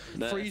as well.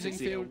 No, freezing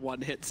field.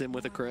 One hits him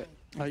with a crit.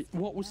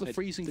 What was the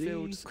freezing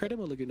field? Crit him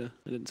or Laguna?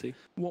 I didn't see.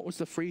 What was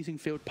the freezing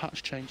field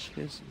patch change?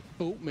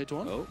 Oh, mid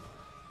one.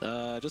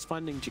 Oh. Just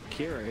finding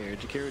Jakiro here.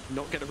 Jakiro did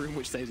not get a room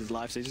which saves his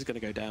life, so he's just going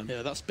to go down.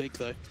 Yeah, that's big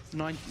though.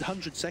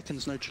 900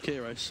 seconds, no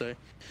Jakiro, so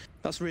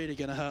that's really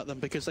going to hurt them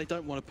because they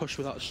don't want to push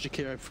without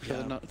Jakiro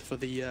for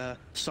the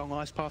Song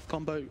Ice Path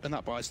combo, and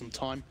that buys them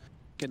time.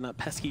 Getting that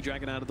pesky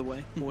dragon out of the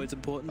way, always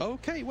important.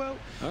 Okay, well,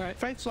 all right.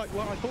 Faith's like,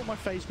 well, I bought my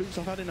phase boots,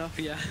 I've had enough.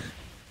 Yeah.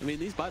 I mean,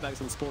 these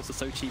buybacks on sports are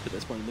so cheap at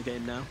this point in the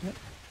game now. Yep.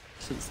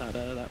 Since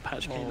that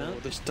patch came out. Oh,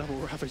 this double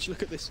ravage,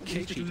 look at this.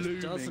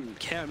 KP doesn't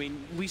care. I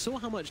mean, we saw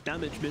how much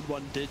damage mid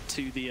one did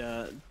to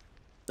the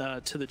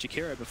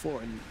Jakiro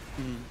before, and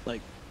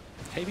like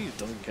KB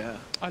doesn't care.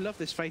 I love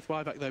this Faith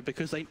buyback though,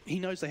 because he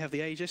knows they have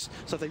the Aegis,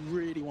 so they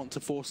really want to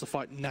force the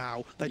fight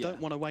now. They don't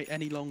want to wait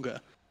any longer.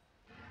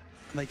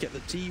 And they get the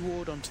D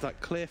ward onto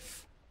that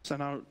cliff. So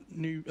now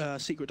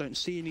Secret don't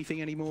see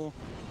anything anymore.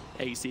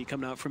 AC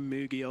coming out from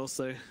Mugi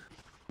also.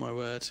 My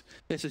word.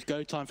 This is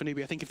go time for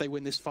Newbie. I think if they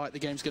win this fight, the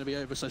game's going to be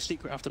over, so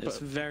Secret have to put... It's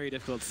very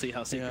difficult to see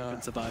how Secret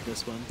can survive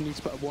this one. He needs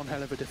to put up one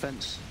hell of a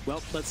defense.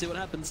 Well, let's see what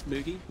happens.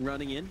 Mugi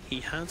running in. He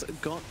has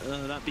got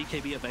that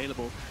BKB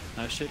available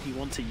should he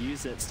want to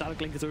use it. Static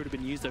Link has already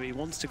been used, though. He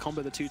wants to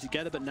combo the two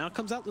together, but now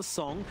comes out the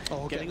Song.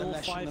 Oh, getting all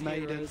 5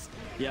 heroes.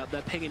 Yeah,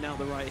 they're picking out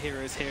the right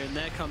heroes here, and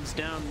there comes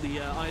down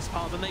the Ice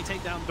Path, and they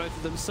take down both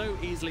of them so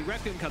easily.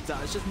 Requiem comes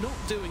out. It's just not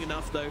doing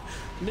enough, though.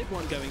 Mid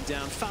one going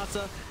down.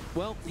 FATA,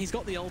 well, he's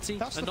got the ulti.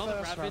 That's another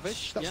the first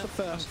Ravage. That's the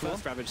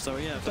first Ravage,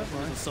 sorry, yeah. First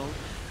one was a Song.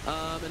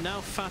 And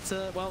now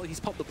FATA, well, he's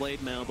popped the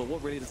Blade Mail, but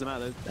what really does it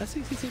matter?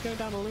 SCCC going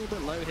down a little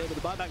bit low here, but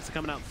the buybacks are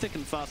coming out thick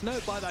and fast. No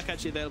buyback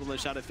actually available on the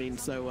Shadow Fiend,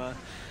 so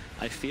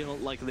I feel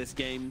like this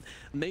game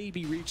may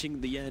be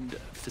reaching the end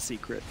for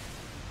Secret.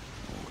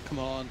 Oh, come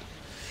on.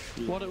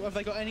 What, have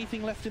they got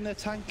anything left in their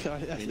tank?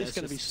 It's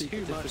going to be super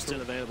too much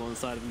still available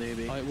inside of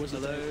Newbie. Oh, it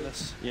wasn't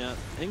ridiculous. Yeah,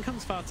 in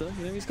comes FATA.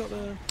 You know, he's got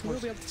the... He'll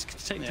be able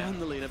to take down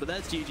the leader, but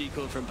there's GG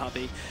called from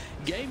Puppey.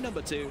 Game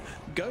number 2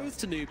 goes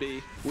to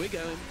Newbie. We're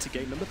going to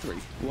game number 3.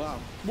 Wow,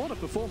 what a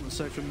performance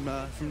so from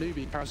Newbie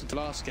in comparison to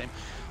last game.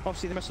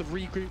 Obviously, they must have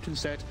regrouped and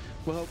said,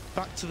 well,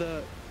 back to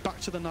the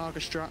Naga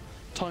strat.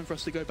 Time for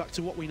us to go back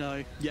to what we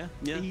know. Yeah.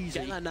 Easy.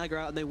 Get that Naga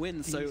out and they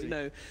win. So, you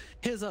know,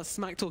 here's us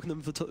smack talking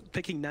them for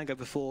picking Naga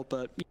before,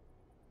 but